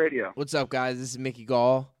Basement Radio. What's up, guys? This is Mickey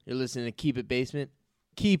Gall. You're listening to Keep It Basement.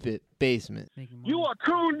 Keep It Basement. You are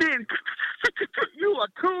tuned in. You are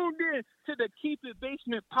tuned in to the Keep It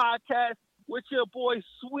Basement podcast with your boy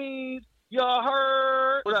Sween. Y'all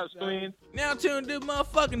heard? What up, Sween? Now tuned to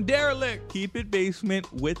motherfucking Derelict. Keep It Basement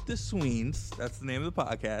with the Sweens. That's the name of the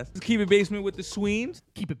podcast. Keep It Basement with the Sweens.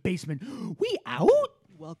 Keep It Basement. We out?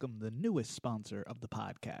 Welcome the newest sponsor of the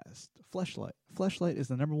podcast, Fleshlight. Fleshlight is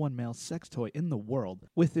the #1 male sex toy in the world,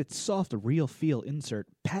 with its soft, real feel insert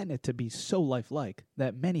patented to be so lifelike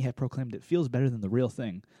that many have proclaimed it feels better than the real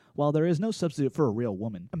thing. While there is no substitute for a real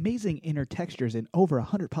woman, amazing inner textures and over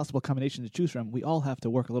 100 possible combinations to choose from, we all have to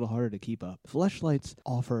work a little harder to keep up. Fleshlights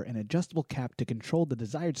offer an adjustable cap to control the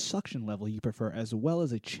desired suction level you prefer, as well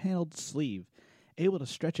as a channeled sleeve, able to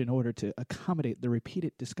stretch in order to accommodate the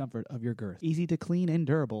repeated discomfort of your girth. Easy to clean and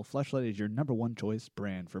durable, Fleshlight is your #1 choice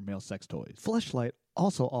brand for male sex toys. Fleshlight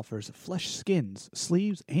also offers flesh skins,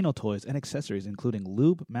 sleeves, anal toys, and accessories including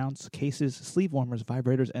lube, mounts, cases, sleeve warmers,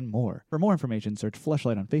 vibrators, and more. For more information, search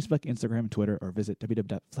Fleshlight on Facebook, Instagram, Twitter, or visit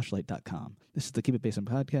www.fleshlight.com. This is the Keep It Basement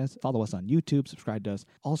podcast. Follow us on YouTube, subscribe to us,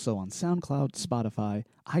 also on SoundCloud, Spotify,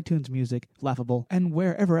 iTunes Music, Laughable, and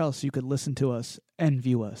wherever else you could listen to us and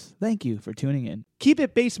view us. Thank you for tuning in. Keep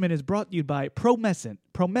It Basement is brought to you by Promescent.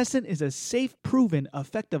 Promescent is a safe, proven,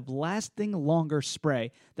 effective, lasting longer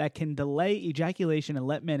spray that can delay ejaculation and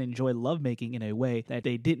let men enjoy lovemaking in a way that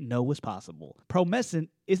they didn't know was possible. Promescent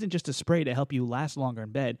isn't just a spray to help you last longer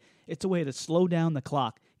in bed. It's a way to slow down the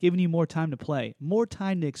clock, giving you more time to play, more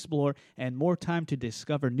time to explore, and more time to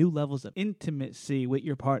discover new levels of intimacy with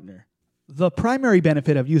your partner. The primary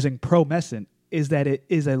benefit of using Promescent is that it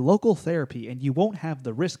is a local therapy and you won't have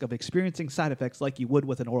the risk of experiencing side effects like you would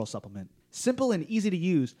with an oral supplement. Simple and easy to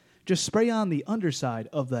use, just spray on the underside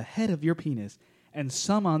of the head of your penis and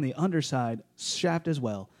some on the underside shaft as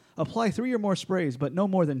well. Apply 3 or more sprays, but no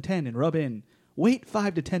more than 10, and rub in. Wait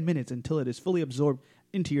 5 to 10 minutes until it is fully absorbed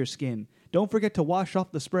into your skin. Don't forget to wash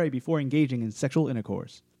off the spray before engaging in sexual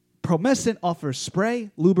intercourse. Promescent offers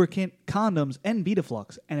spray, lubricant, condoms, and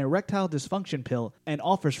Betaflux, an erectile dysfunction pill, and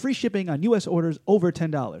offers free shipping on U.S. orders over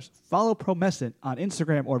 $10. Follow Promescent on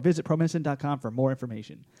Instagram or visit promescent.com for more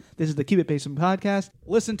information. This is the Keep It Basement podcast.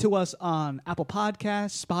 Listen to us on Apple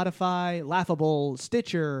Podcasts, Spotify, Laughable,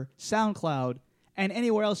 Stitcher, SoundCloud, and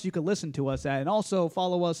anywhere else you can listen to us at. And also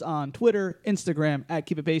follow us on Twitter, Instagram at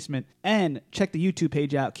Keep It Basement, and check the YouTube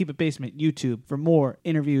page out, Keep It Basement YouTube, for more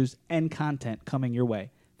interviews and content coming your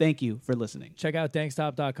way. Thank you for listening. Check out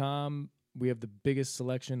dankstop.com. We have the biggest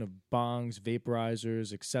selection of bongs,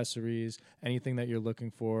 vaporizers, accessories, anything that you're looking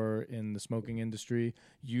for in the smoking industry.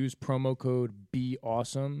 Use promo code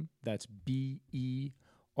BEAWESOME. That's B-E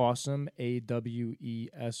awesome, AWESOME.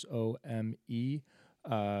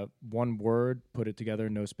 One word, put it together,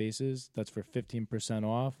 no spaces. That's for 15%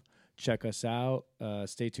 off. Check us out.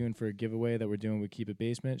 Stay tuned for a giveaway that we're doing with Keep It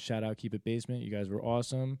Basement. Shout out Keep It Basement. You guys were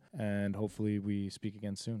awesome. And hopefully we speak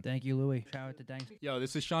again soon. Thank you, Louie. Shout out to Dank. Yo,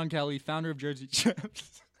 this is Sean Kelly, founder of Jersey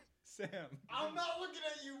Champs. Sam. I'm not looking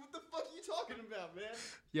at you. What the fuck are you talking about, man?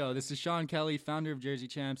 Yo, this is Sean Kelly, founder of Jersey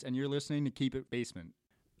Champs, and you're listening to Keep It Basement.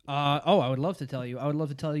 I would love to tell you. I would love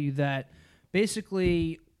to tell you that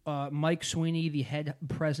basically Mike Sweeney, the head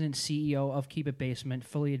president, CEO of Keep It Basement,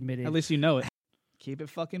 fully admitted. At least you know it. Keep it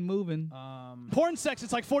fucking moving. Porn sex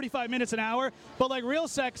is like 45 minutes an hour, but like real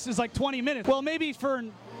sex is like 20 minutes. Well, maybe for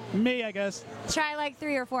me, I guess. Try like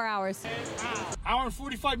 3 or 4 hours. Hour and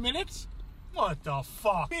 45 minutes? What the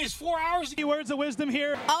fuck? It's 4 hours. Words of wisdom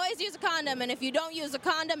here. Always use a condom, and if you don't use a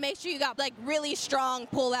condom, make sure you got like really strong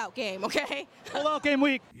pull-out game, okay? Pull-out game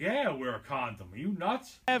week. Yeah, wear a condom. Are you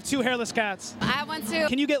nuts? I have 2 hairless cats. I have one too.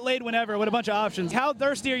 Can you get laid whenever with a bunch of options? How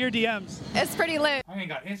thirsty are your DMs? It's pretty lit. I ain't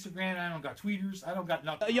got Instagram. I don't got tweeters. I don't got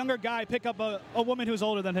nothing. A younger guy pick up a woman who's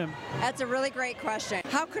older than him. That's a really great question.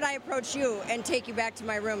 How could I approach you and take you back to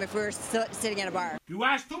my room if we were sitting at a bar? You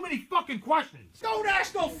ask too many fucking questions. Don't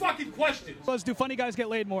ask no fucking questions. Do funny guys get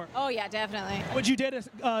laid more? Oh yeah, definitely. Would you date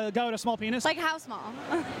a guy with a small penis? Like how small?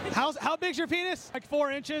 How big's your penis? Like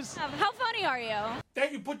 4 inches? How funny are you?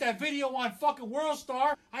 Then you put that video on fucking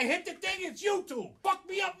WorldStar. I hit the thing, it's YouTube. Fuck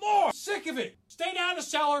me up more. Sick of it. Stay down the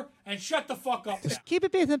cellar and shut the fuck up. Keep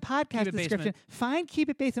It Basement podcast Keep It description. Basement. Find Keep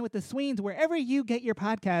It Basement with the Sweens wherever you get your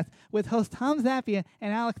podcast with host Tom Zappia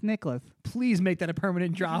and Alex Nicholas. Please make that a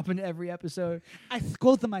permanent drop in every episode. I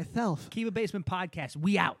quote them myself. Keep It Basement podcast.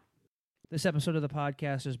 We out. This episode of the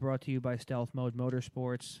podcast is brought to you by Stealth Mode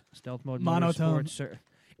Motorsports. Stealth Mode Monotone. Motorsports.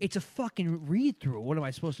 It's a fucking read-through. What am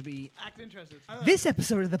I supposed to be? Act interested. This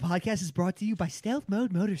episode of the podcast is brought to you by Stealth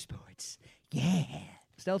Mode Motorsports. Yeah.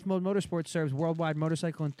 Stealth Mode Motorsports serves worldwide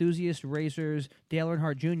motorcycle enthusiasts, racers, Dale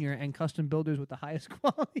Earnhardt Jr., and custom builders with the highest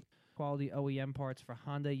quality OEM parts for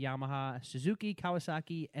Honda, Yamaha, Suzuki,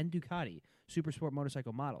 Kawasaki, and Ducati Supersport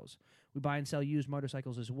motorcycle models. We buy and sell used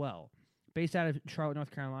motorcycles as well. Based out of Charlotte,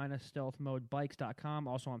 North Carolina, stealthmodebikes.com,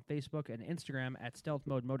 also on Facebook and Instagram at Stealth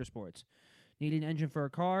Mode Motorsports. Need an engine for a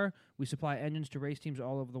car? We supply engines to race teams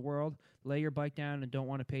all over the world. Lay your bike down and don't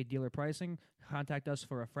want to pay dealer pricing? Contact us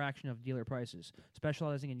for a fraction of dealer prices.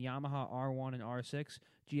 Specializing in Yamaha R1 and R6,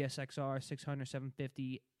 GSXR 600,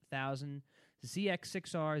 750, 1000,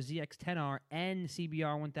 ZX6R, ZX10R, and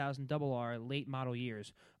CBR 1000RR late model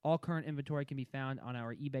years. All current inventory can be found on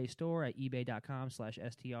our eBay store at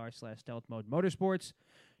ebay.com/str/stealth mode motorsports.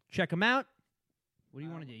 Check them out. What do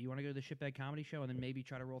you want to do? You want to go to the Shitbag Comedy Show and then maybe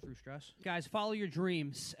try to roll through stress? Guys, follow your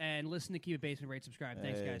dreams and listen to Keep It Basement, rate, subscribe.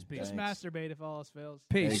 Thanks, guys. Peace. Just masturbate if all else fails.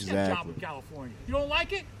 Peace. Get a job in California. You don't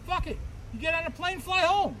like it? Fuck it. You get on a plane, fly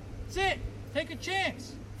home. That's it. Take a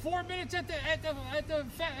chance. 4 minutes at the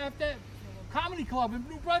comedy club in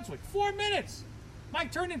New Brunswick. 4 minutes.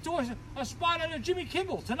 Might turn into a spot on a Jimmy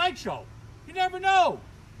Kimmel Tonight Show. You never know.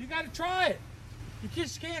 You got to try it. You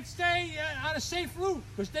just can't stay on a safe route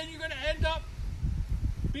because then you're going to end up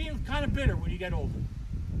being kind of bitter when you get older.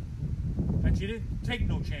 That you didn't take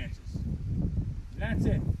no chances. And that's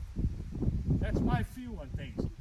it. That's my view on things.